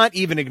is you're not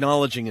even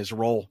acknowledging his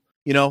role.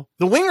 The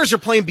wingers are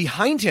playing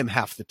behind him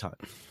half the time.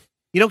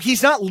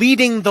 He's not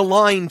leading the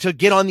line to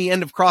get on the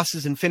end of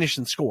crosses and finish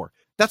and score.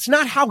 That's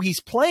not how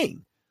he's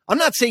playing. I'm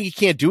not saying he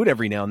can't do it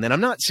every now and then.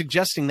 I'm not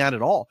suggesting that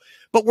at all.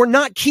 But we're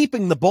not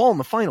keeping the ball in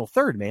the final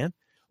third, man.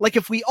 Like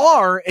if we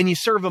are and you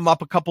serve him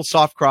up a couple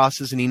soft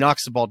crosses and he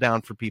knocks the ball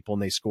down for people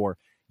and they score,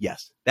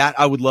 yes, that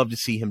I would love to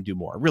see him do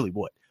more. I really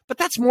would. But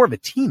that's more of a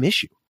team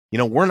issue.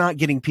 We're not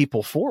getting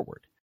people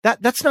forward.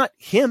 That's not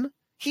him.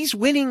 He's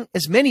winning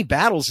as many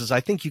battles as I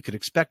think you could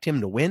expect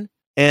him to win.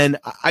 And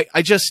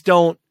I just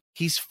don't.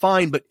 He's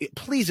fine, but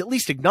please at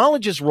least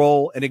acknowledge his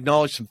role and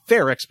acknowledge some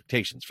fair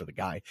expectations for the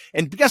guy.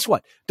 And guess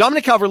what?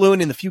 Dominic Calvert-Lewin,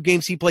 in the few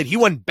games he played, he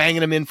wasn't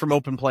banging him in from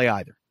open play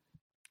either.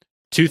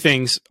 Two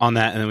things on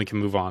that, and then we can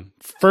move on.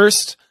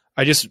 First,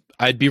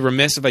 I'd be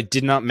remiss if I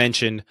did not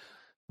mention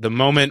the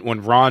moment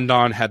when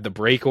Rondon had the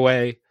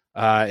breakaway,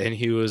 and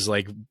he was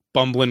like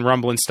bumbling,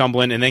 rumbling,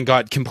 stumbling, and then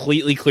got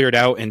completely cleared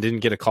out and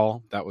didn't get a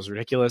call. That was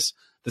ridiculous.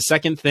 The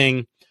second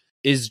thing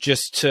is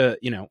just to,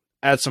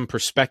 add some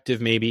perspective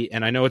maybe.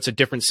 And I know it's a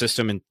different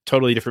system and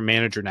totally different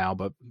manager now,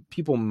 but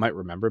people might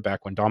remember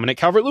back when Dominic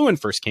Calvert-Lewin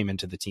first came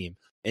into the team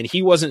and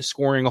he wasn't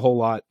scoring a whole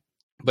lot,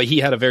 but he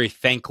had a very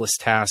thankless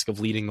task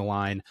of leading the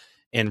line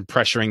and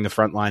pressuring the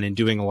front line and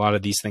doing a lot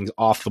of these things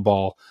off the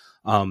ball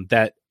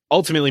that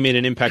ultimately made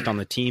an impact on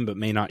the team, but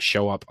may not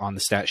show up on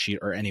the stat sheet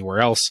or anywhere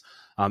else.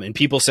 And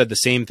people said the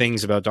same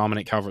things about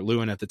Dominic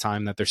Calvert-Lewin at the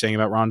time that they're saying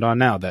about Rondon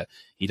now, that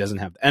he doesn't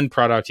have the end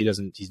product.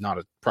 He's not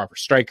a proper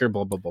striker,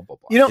 blah, blah, blah, blah,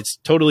 blah. It's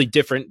totally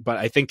different, but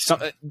I think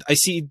I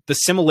see the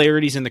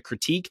similarities in the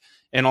critique,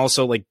 and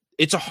also like,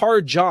 it's a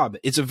hard job.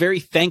 It's a very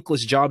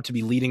thankless job to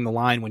be leading the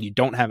line when you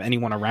don't have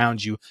anyone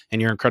around you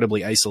and you're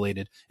incredibly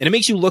isolated. And it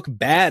makes you look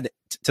bad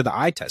to the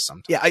eye test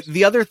sometimes. Yeah.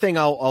 The other thing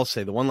I'll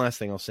say, the one last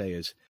thing I'll say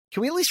is,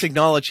 can we at least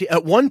acknowledge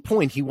at one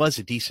point he was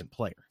a decent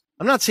player?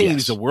 I'm not saying he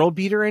was a world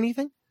beater or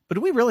anything. But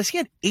do we realize he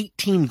had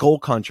 18 goal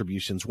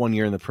contributions one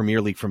year in the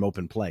Premier League from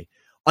open play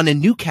on a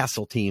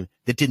Newcastle team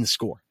that didn't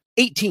score?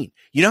 18.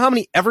 You know how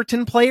many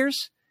Everton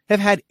players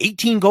have had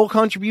 18 goal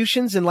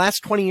contributions in the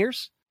last 20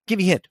 years? Give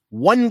you a hint.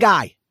 One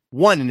guy.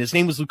 One, and his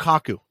name was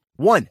Lukaku.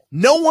 One.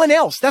 No one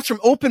else. That's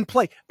from open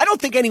play. I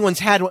don't think anyone's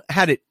had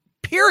it,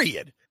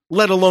 period,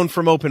 let alone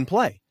from open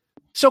play.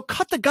 So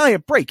cut the guy a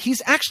break.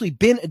 He's actually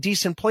been a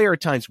decent player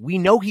at times. We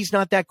know he's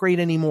not that great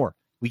anymore.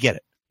 We get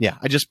it. Yeah,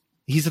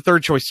 he's a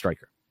third choice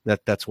striker.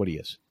 That's what he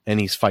is. And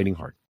he's fighting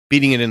hard,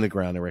 beating it in the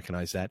ground. I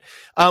recognize that.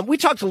 We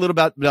talked a little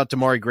about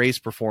Damari Gray's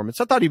performance.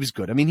 I thought he was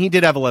good. I mean, he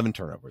did have 11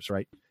 turnovers,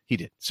 right? He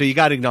did. So you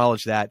got to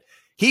acknowledge that.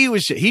 He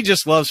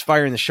just loves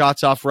firing the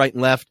shots off right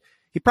and left.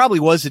 He probably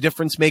was a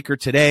difference maker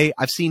today.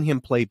 I've seen him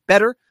play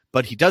better,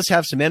 but he does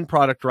have some end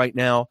product right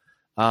now.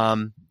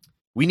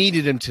 We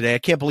needed him today. I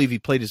can't believe he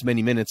played as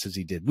many minutes as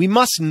he did. We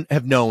must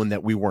have known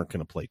that we weren't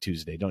going to play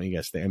Tuesday, don't you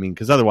guys think? I mean,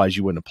 because otherwise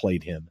you wouldn't have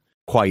played him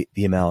quite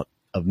the amount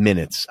of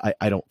minutes,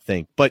 I don't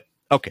think. But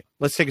okay,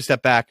 let's take a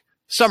step back.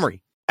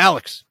 Summary.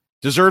 Alex,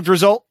 deserved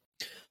result?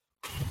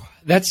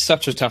 That's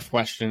such a tough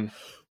question.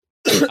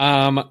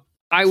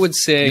 I would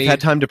say you've had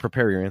time to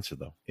prepare your answer,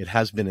 though. It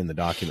has been in the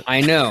document.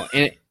 I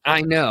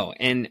know,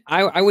 and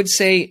I would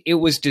say it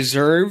was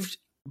deserved,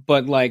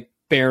 but like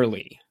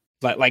barely,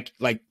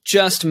 like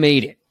just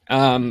made it.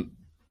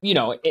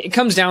 It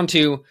comes down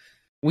to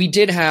we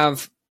did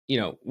have,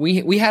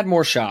 we had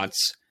more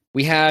shots.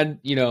 We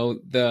had,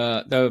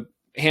 the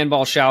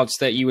handball shouts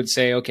that you would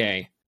say,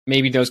 okay,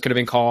 maybe those could have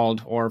been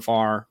called or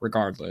VAR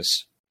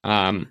regardless.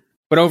 But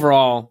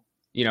overall,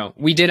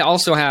 we did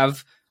also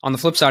have, on the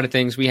flip side of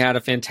things, we had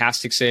a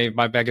fantastic save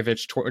by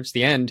Begovic towards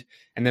the end.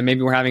 And then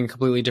maybe we're having a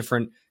completely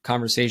different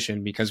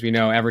conversation because we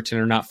know Everton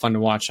are not fun to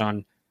watch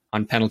on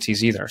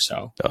penalties either.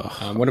 So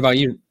what about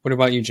you? What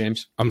about you,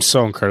 James? I'm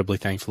so incredibly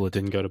thankful it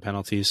didn't go to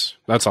penalties.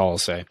 That's all I'll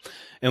say.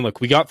 And look,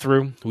 we got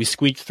through. We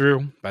squeaked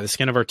through by the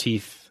skin of our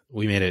teeth.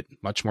 We made it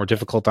much more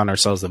difficult on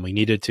ourselves than we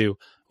needed to.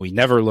 We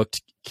never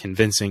looked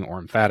convincing or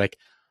emphatic,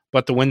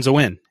 but the win's a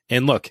win.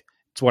 And look,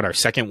 it's our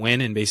second win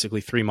in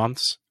basically 3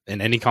 months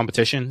in any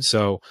competition.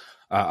 So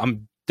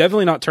I'm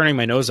definitely not turning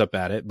my nose up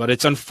at it, but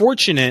it's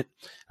unfortunate.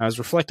 I was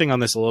reflecting on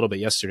this a little bit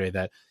yesterday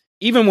that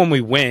even when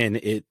we win,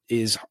 it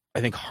is,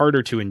 I think,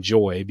 harder to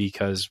enjoy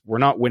because we're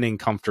not winning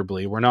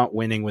comfortably. We're not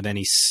winning with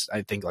any,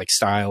 I think, like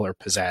style or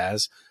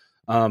pizzazz.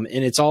 And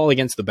it's all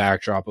against the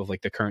backdrop of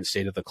like the current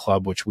state of the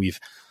club, which we've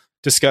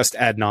discussed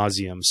ad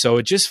nauseum. So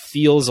it just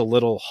feels a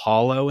little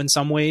hollow in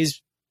some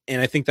ways.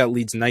 And I think that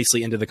leads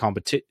nicely into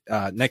the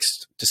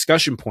next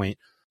discussion point,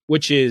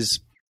 which is,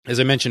 as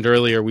I mentioned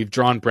earlier, we've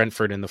drawn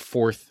Brentford in the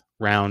 4th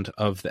round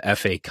of the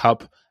FA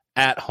Cup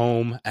at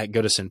home at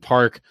Goodison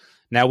Park.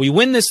 Now we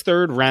win this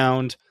 3rd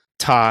round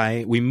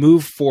tie, we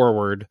move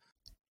forward,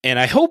 and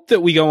I hope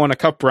that we go on a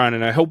cup run,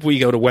 and I hope we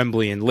go to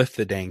Wembley and lift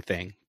the dang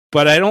thing.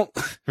 But I don't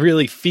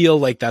really feel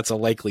like that's a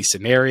likely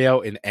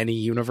scenario in any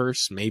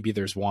universe. Maybe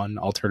there's one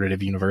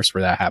alternative universe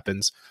where that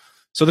happens.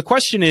 So the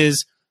question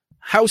is,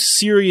 how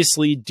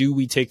seriously do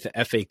we take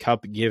the FA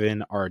Cup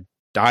given our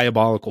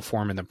diabolical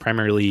form in the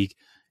Premier League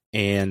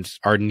and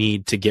our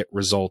need to get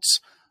results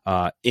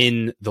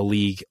in the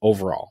league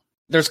overall?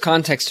 There's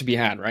context to be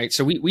had, right?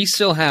 So we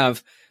still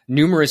have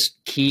numerous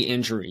key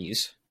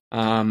injuries.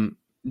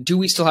 Do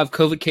we still have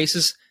COVID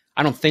cases?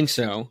 I don't think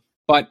so.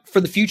 But for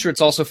the future, it's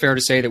also fair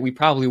to say that we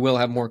probably will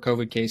have more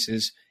COVID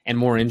cases and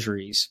more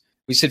injuries.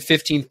 We sit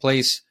 15th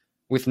place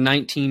with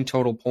 19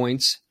 total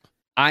points.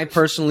 I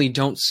personally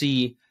don't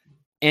see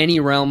any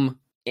timeline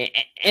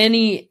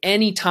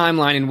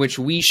in which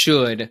we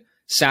should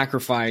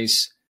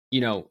sacrifice,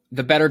 the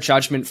better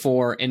judgment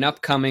for an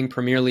upcoming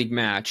Premier League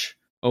match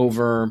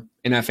over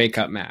an FA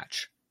Cup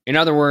match. In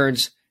other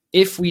words,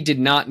 if we did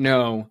not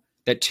know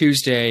that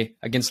Tuesday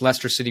against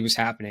Leicester City was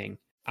happening,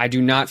 I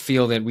do not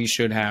feel that we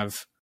should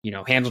have,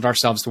 handled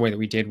ourselves the way that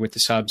we did with the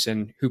subs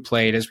and who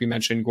played. As we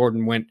mentioned,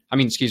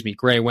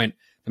 Gray went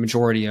the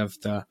majority of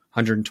the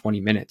 120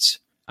 minutes.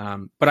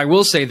 But I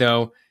will say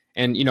though,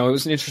 and it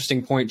was an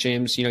interesting point,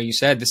 James, you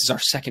said this is our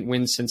 2nd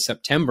win since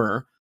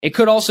September. It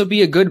could also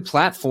be a good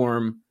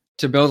platform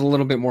to build a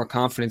little bit more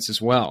confidence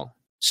as well.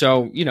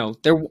 So,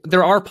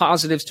 there are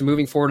positives to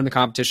moving forward in the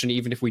competition,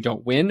 even if we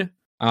don't win.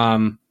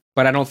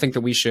 But I don't think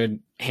that we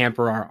should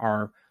hamper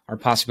our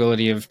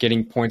possibility of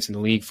getting points in the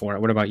league for it.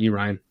 What about you,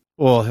 Ryan?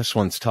 Well, this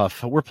one's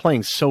tough. We're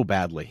playing so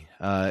badly.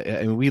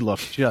 And we look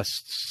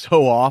just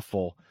so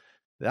awful.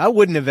 I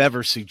wouldn't have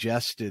ever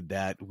suggested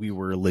that we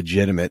were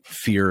legitimate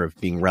fear of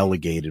being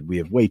relegated. We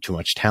have way too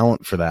much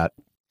talent for that.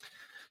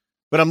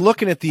 But I'm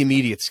looking at the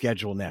immediate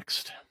schedule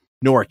next.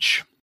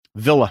 Norwich,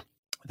 Villa.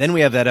 Then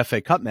we have that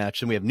FA Cup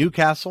match. And we have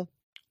Newcastle,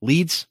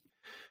 Leeds.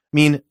 I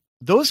mean,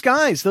 those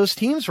guys, those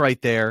teams right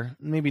there,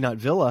 maybe not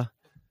Villa.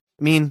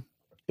 I mean,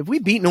 if we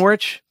beat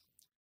Norwich,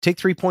 take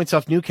 3 points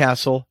off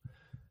Newcastle,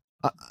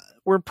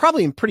 we're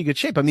probably in pretty good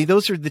shape. I mean,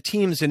 those are the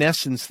teams in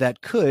essence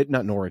that could,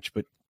 not Norwich,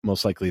 but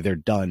most likely they're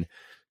done,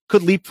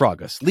 could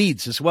leapfrog us.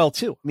 Leeds as well,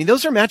 too. I mean,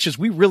 those are matches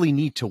we really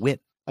need to win.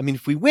 I mean,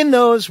 if we win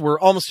those, we're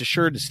almost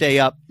assured to stay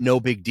up. No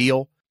big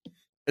deal.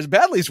 As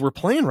badly as we're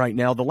playing right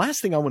now, the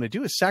last thing I want to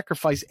do is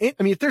sacrifice. I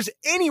mean, if there's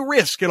any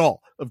risk at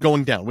all of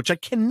going down, which I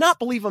cannot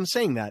believe I'm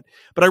saying that,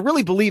 but I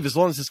really believe as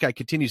long as this guy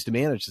continues to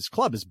manage this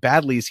club as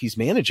badly as he's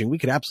managing, we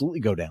could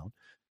absolutely go down.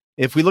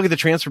 If we look at the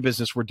transfer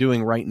business we're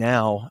doing right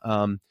now,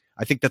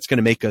 I think that's going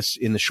to make us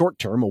in the short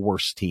term a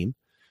worse team.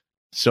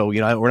 So,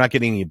 we're not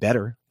getting any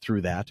better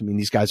through that. I mean,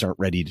 these guys aren't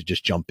ready to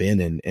just jump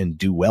in and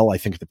do well, I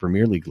think, at the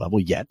Premier League level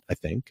yet, I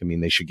think. I mean,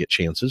 they should get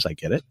chances. I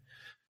get it.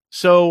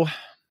 So,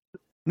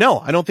 no,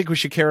 I don't think we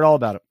should care at all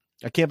about it.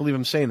 I can't believe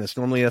I'm saying this.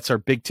 Normally, that's our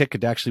big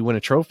ticket to actually win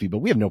a trophy, but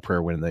we have no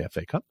prayer winning the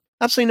FA Cup.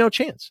 Absolutely no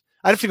chance.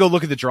 I'd have to go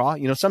look at the draw.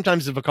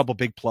 Sometimes if a couple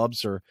big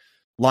clubs are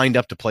lined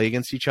up to play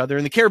against each other,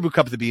 in the Caribou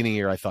Cup at the beginning of the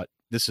year, I thought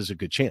this is a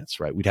good chance,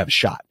 right? We'd have a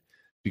shot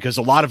because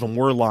a lot of them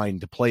were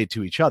lined to play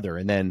to each other.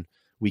 And then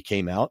we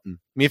came out. And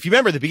I mean, if you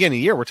remember at the beginning of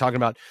the year, we're talking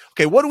about,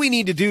 okay, what do we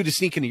need to do to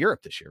sneak into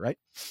Europe this year, right?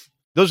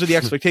 Those are the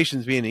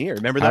expectations being in the year.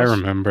 Remember those? I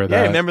remember that.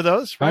 Yeah, remember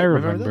those? Right? I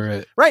remember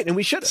it. Right, and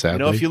we should have.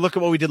 Sadly. If you look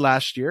at what we did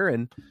last year,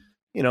 and,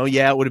 it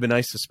would have been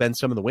nice to spend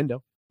some of the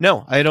window.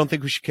 No, I don't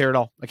think we should care at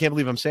all. I can't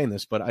believe I'm saying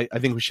this, but I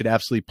think we should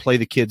absolutely play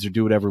the kids or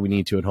do whatever we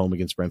need to at home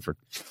against Brentford.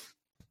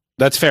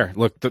 That's fair.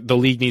 Look, the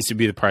league needs to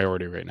be the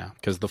priority right now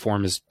because the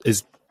form is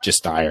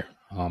just dire.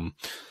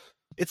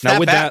 It's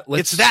that bad.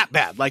 It's that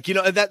bad. Like,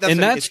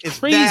 that's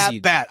crazy.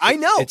 That bad. I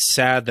know. It's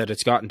sad that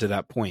it's gotten to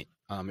that point.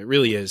 It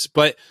really is.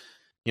 But,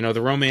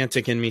 the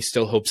romantic in me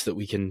still hopes that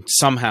we can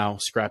somehow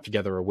scrap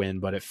together a win.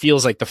 But it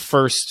feels like the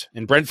first,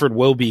 and Brentford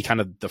will be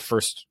kind of the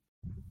first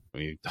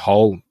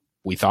Hull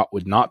we thought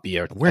would not be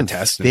a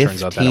test. And it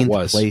turns out that it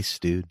was. Place,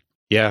 dude.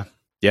 Yeah.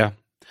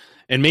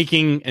 And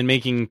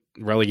making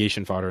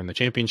relegation fodder in the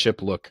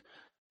championship look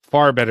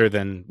far better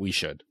than we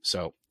should.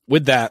 So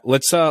with that,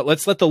 let's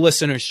let the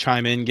listeners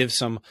chime in, give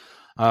some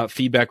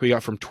feedback we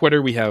got from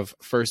Twitter. We have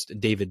first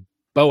David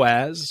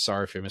Boaz.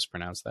 Sorry if I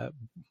mispronounced that.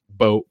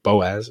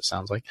 Boaz, it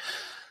sounds like.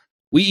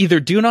 We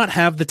either do not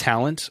have the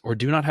talent or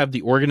do not have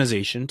the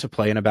organization to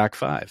play in a back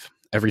five.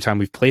 Every time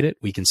we've played it,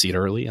 we concede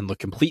early and look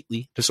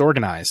completely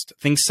disorganized.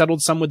 Things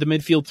settled some with the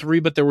midfield three,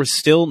 but there was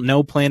still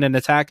no plan in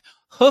attack.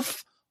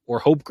 Hoof or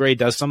hope Gray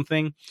does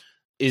something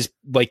is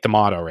like the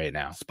motto right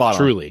now. Spot on.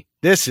 Truly.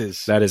 This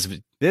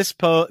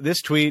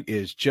tweet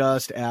is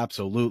just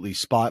absolutely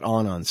spot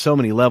on so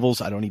many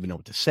levels. I don't even know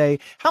what to say.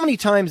 How many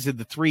times did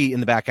the three in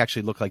the back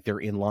actually look like they're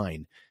in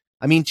line?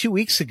 I mean, 2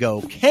 weeks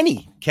ago,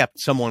 Kenny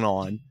kept someone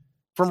on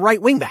from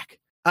right wing back.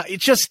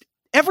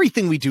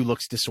 everything we do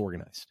looks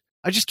disorganized.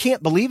 I just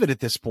can't believe it at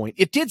this point.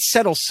 It did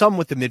settle some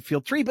with the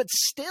midfield three, but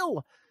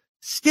still,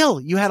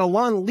 you had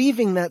Alon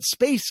leaving that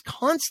space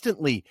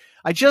constantly.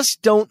 I just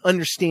don't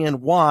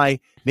understand why.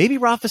 Maybe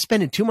Rafa's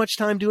spending too much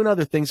time doing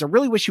other things. I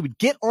really wish he would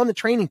get on the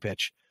training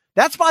pitch.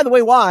 That's, by the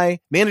way,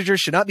 why managers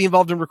should not be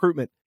involved in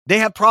recruitment. They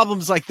have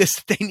problems like this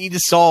that they need to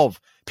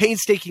solve.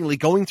 Painstakingly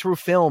going through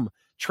film,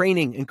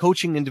 training and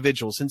coaching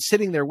individuals and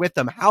sitting there with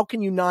them. How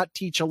can you not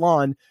teach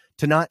Alon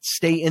to not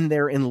stay in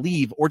there and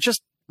leave or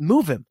just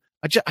move him?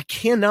 I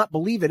cannot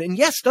believe it. And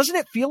yes, doesn't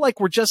it feel like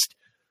we're just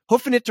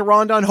hoofing it to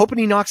Rondon, hoping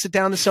he knocks it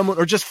down to someone,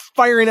 or just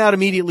firing out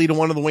immediately to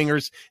one of the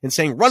wingers and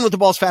saying, run with the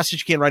ball as fast as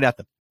you can right at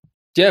them?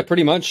 Yeah,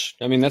 pretty much.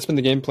 I mean, that's been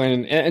the game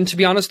plan. And to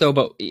be honest, though,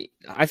 but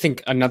I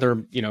think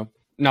another,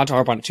 not to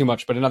harp on it too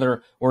much, but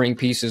another worrying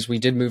piece is we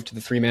did move to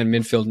the 3-man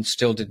midfield and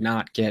still did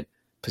not get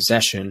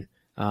possession.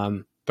 But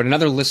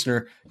another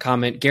listener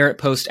comment, Garrett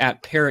Post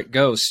at Parrot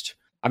Ghost.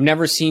 I've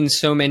never seen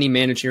so many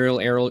managerial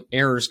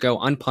errors go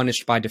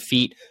unpunished by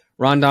defeat.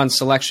 Rondon's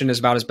selection is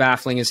about as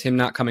baffling as him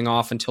not coming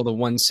off until the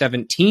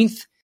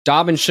 117th.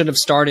 Dobbins should have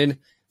started.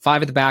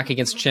 5 at the back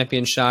against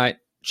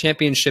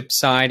championship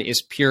side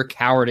is pure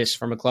cowardice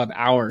from a club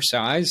our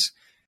size.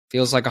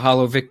 Feels like a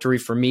hollow victory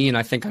for me, and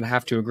I think I'd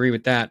have to agree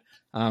with that.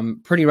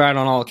 Pretty right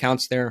on all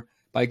accounts there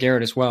by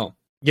Garrett as well.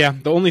 Yeah,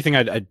 the only thing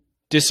I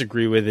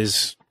disagree with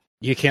is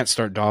you can't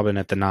start Dobbin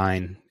at the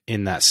 9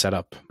 in that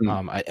setup.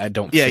 I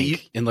don't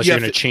think, unless you're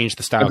going to change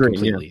the style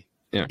completely.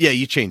 Yeah,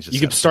 you change the You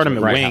could start him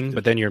at wing,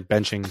 but then you're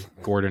benching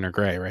Gordon or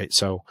Gray, right?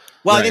 So,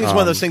 I think it's one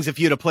of those things. If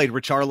you'd have played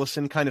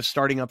Richarlison kind of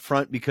starting up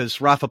front,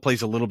 because Rafa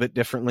plays a little bit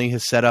differently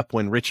his setup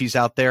when Richie's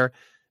out there,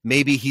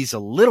 maybe he's a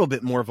little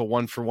bit more of a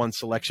 1-for-1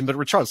 selection, but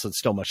Richarlison's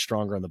still much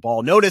stronger on the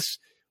ball. Notice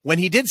when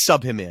he did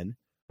sub him in,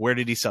 where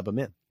did he sub him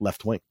in?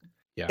 Left wing.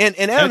 Yeah. And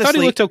honestly, I thought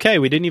he looked okay.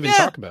 We didn't even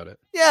talk about it.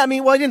 Yeah, I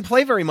mean, he didn't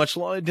play very much.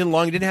 He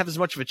didn't have as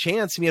much of a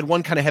chance. He had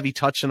one kind of heavy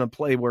touch on a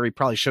play where he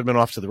probably should have been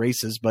off to the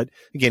races, but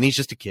again, he's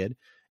just a kid.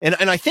 And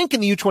I think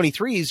in the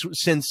U23s,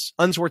 since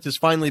Unsworth has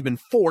finally been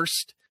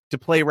forced to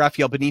play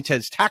Rafael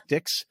Benitez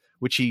tactics,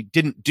 which he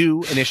didn't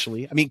do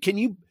initially. I mean, can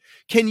you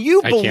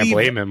believe? I can't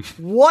blame him.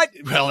 What?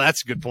 Well,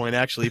 that's a good point,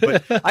 actually.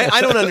 But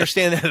I don't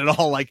understand that at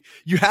all. Like,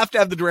 you have to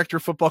have the director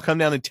of football come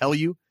down and tell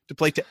you to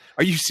play.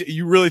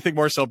 You really think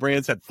Marcel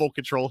Brands had full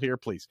control here?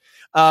 Please.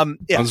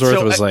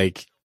 Unsworth was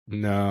like,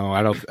 no,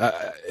 I don't.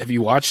 Have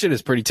you watched it?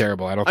 It's pretty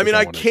terrible.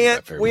 I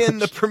can't win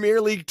the Premier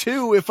League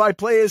 2 if I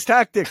play his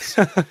tactics.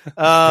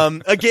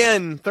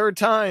 Again, third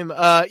time.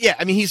 I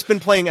mean, he's been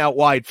playing out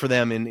wide for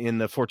them in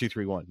the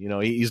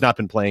 4-2-3-1. He's not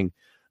been playing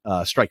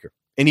striker.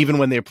 And even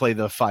when they play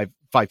the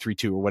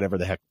 5-3-2 or whatever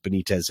the heck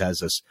Benitez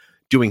has us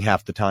doing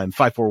half the time,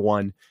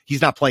 5-4-1,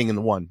 he's not playing in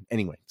the 1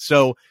 anyway.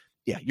 So,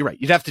 yeah, you're right.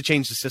 You'd have to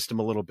change the system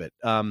a little bit.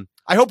 I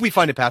hope we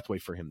find a pathway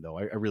for him, though.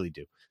 I really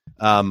do.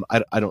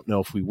 I don't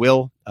know if we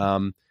will.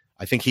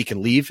 I think he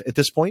can leave at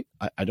this point.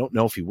 I don't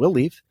know if he will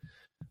leave.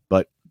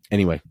 But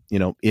anyway,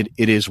 it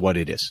is what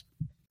it is.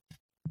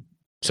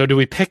 So do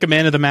we pick a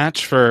man of the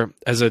match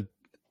as a,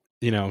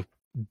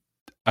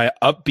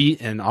 upbeat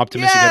and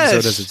optimistic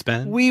episode as it's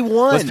been? We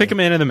won. Let's pick a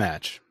man of the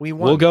match. We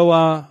won. We'll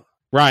go,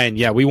 Ryan.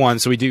 Yeah, we won.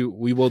 So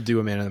we will do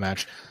a man of the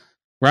match.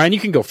 Ryan, you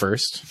can go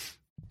first.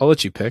 I'll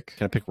let you pick.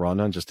 Can I pick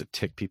Rondon just to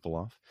tick people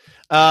off?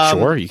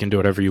 Sure, you can do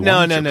whatever you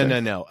want.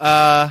 No.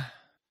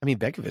 I mean,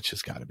 Begovic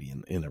has got to be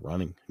in the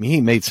running. I mean,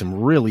 he made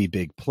some really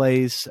big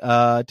plays.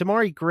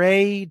 Damari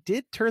Gray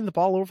did turn the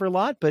ball over a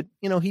lot, but,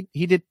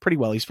 he did pretty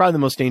well. He's probably the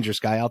most dangerous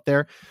guy out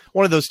there.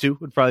 One of those two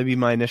would probably be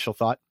my initial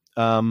thought.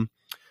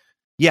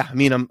 I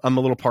mean, I'm a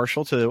little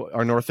partial to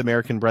our North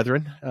American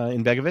brethren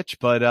in Begovic,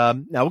 but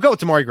now we'll go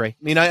with Damari Gray. I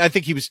mean, I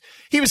think he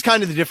was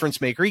kind of the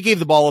difference maker. He gave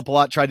the ball up a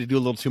lot, tried to do a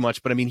little too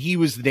much, but I mean, he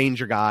was the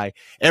danger guy.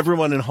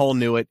 Everyone in Hull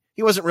knew it.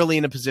 He wasn't really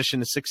in a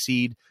position to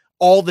succeed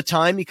all the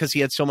time because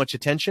he had so much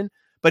attention,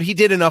 but he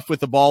did enough with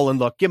the ball. And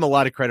look, give him a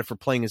lot of credit for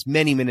playing as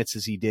many minutes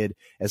as he did,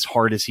 as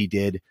hard as he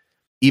did,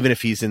 even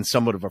if he's in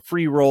somewhat of a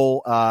free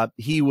role.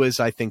 He was,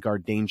 I think, our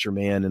danger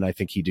man, and I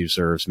think he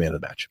deserves man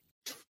of the match.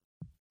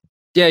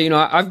 Yeah,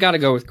 I've got to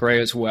go with Gray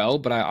as well,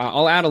 but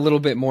I'll add a little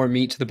bit more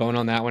meat to the bone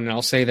on that one, and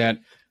I'll say that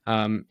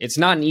it's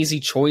not an easy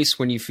choice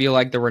when you feel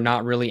like there were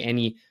not really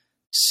any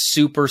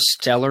super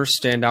stellar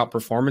standout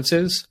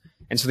performances.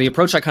 And so the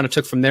approach I kind of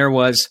took from there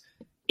was,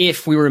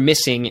 if we were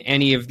missing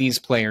any of these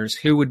players,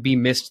 who would be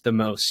missed the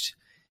most?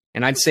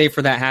 And I'd say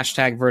for that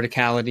hashtag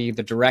verticality,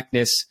 the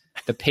directness,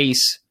 the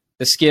pace,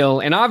 the skill,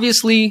 and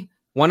obviously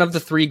one of the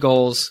 3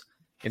 goals,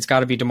 it's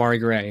got to be Damari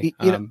Gray.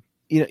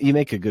 You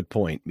make a good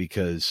point,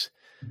 because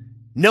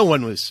no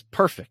one was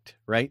perfect,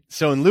 right?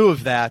 So in lieu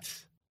of that,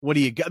 what do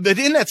you got? But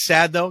isn't that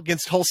sad, though?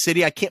 Against Hull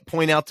City, I can't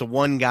point out to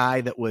one guy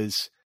that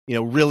was,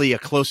 really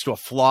close to a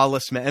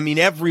flawless man. I mean,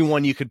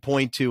 everyone you could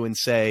point to and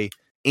say,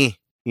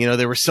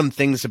 there were some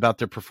things about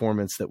their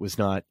performance that was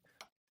not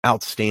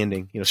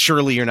outstanding.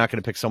 Surely you're not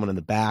going to pick someone in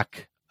the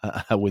back.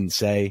 I wouldn't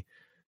say.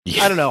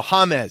 Yeah. I don't know.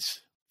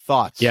 James,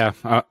 thoughts? Yeah.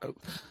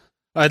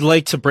 I'd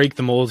like to break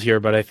the mold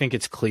here, but I think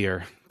it's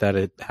clear that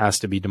it has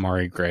to be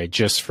Damari Gray,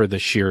 just for the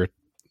sheer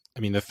I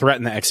mean, the threat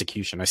and the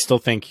execution, I still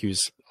think he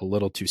was a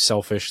little too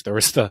selfish. There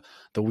was the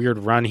weird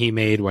run he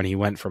made when he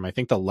went from, I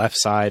think, the left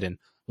side and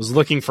was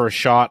looking for a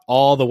shot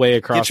all the way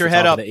across the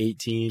top of the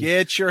 18.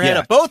 Get your head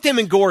up. Both him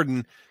and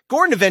Gordon.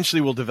 Gordon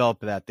eventually will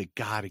develop that. They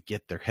got to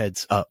get their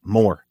heads up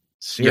more.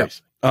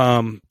 Seriously.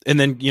 And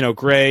then,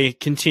 Gray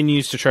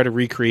continues to try to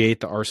recreate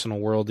the Arsenal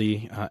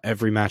worldie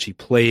every match he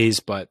plays.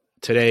 But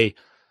today,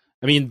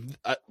 I mean,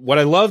 what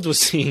I loved was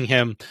seeing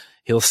him.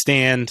 He'll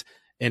stand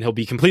and he'll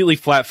be completely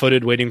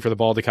flat-footed waiting for the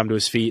ball to come to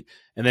his feet.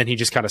 And then he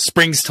just kind of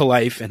springs to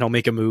life and he'll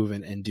make a move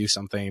and do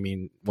something. I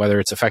mean, whether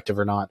it's effective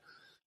or not,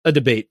 a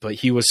debate, but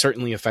he was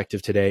certainly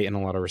effective today in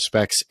a lot of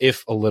respects,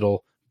 if a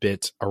little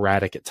bit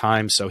erratic at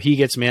times. So he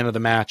gets man of the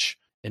match.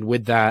 And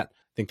with that,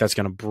 I think that's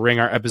going to bring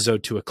our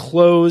episode to a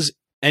close.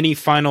 Any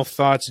final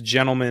thoughts,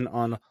 gentlemen,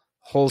 on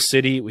Hull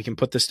City? We can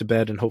put this to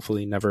bed and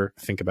hopefully never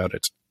think about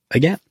it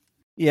again.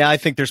 Yeah, I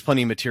think there's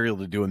plenty of material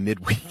to do a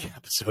midweek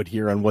episode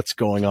here on what's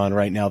going on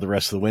right now the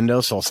rest of the window,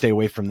 so I'll stay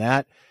away from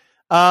that.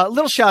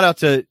 Little shout out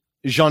to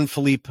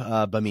Jean-Philippe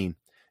Bamin.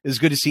 It was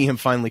good to see him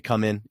finally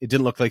come in. It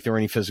didn't look like there were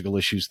any physical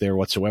issues there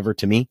whatsoever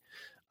to me.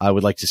 I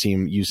would like to see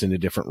him used in a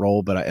different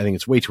role, but I think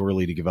it's way too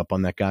early to give up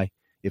on that guy.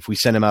 If we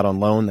send him out on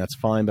loan, that's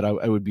fine, but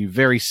I would be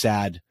very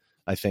sad,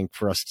 I think,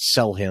 for us to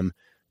sell him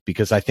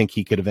because I think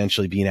he could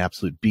eventually be an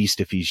absolute beast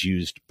if he's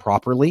used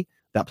properly.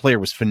 That player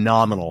was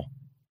phenomenal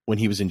when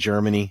he was in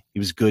Germany. He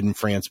was good in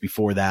France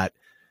before that.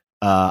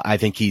 I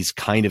think he's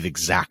kind of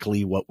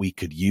exactly what we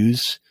could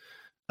use.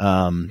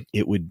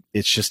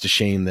 It's just a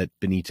shame that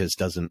Benitez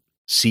doesn't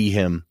see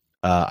him,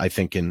 I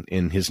think,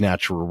 in his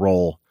natural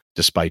role,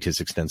 despite his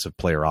extensive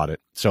player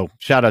audit. So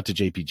shout out to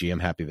JPG.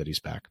 I'm happy that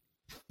he's back.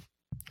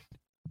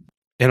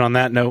 And on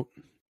that note,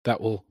 that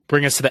will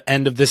bring us to the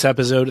end of this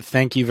episode.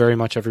 Thank you very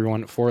much,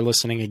 everyone, for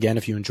listening. Again,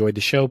 if you enjoyed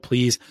the show,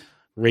 please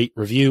rate,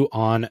 review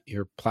on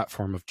your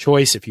platform of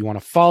choice. If you want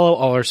to follow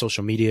all our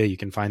social media, you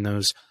can find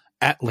those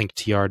at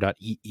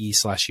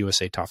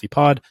linktr.ee/USA Toffee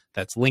Pod.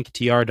 That's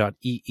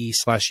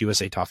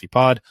linktr.ee/USA Toffee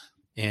Pod.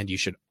 And you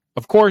should,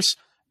 of course,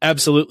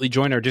 absolutely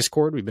join our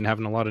Discord. We've been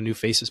having a lot of new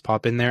faces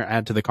pop in there,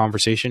 add to the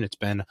conversation. It's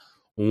been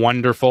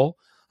wonderful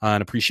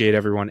and appreciate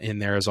everyone in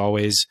there as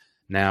always.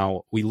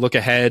 Now, we look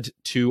ahead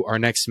to our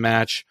next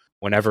match,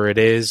 whenever it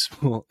is,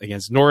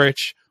 against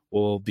Norwich.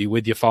 We'll be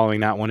with you following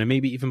that one, and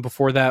maybe even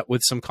before that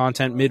with some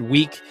content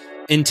midweek.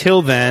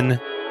 Until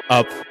then,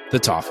 up the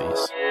Toffees.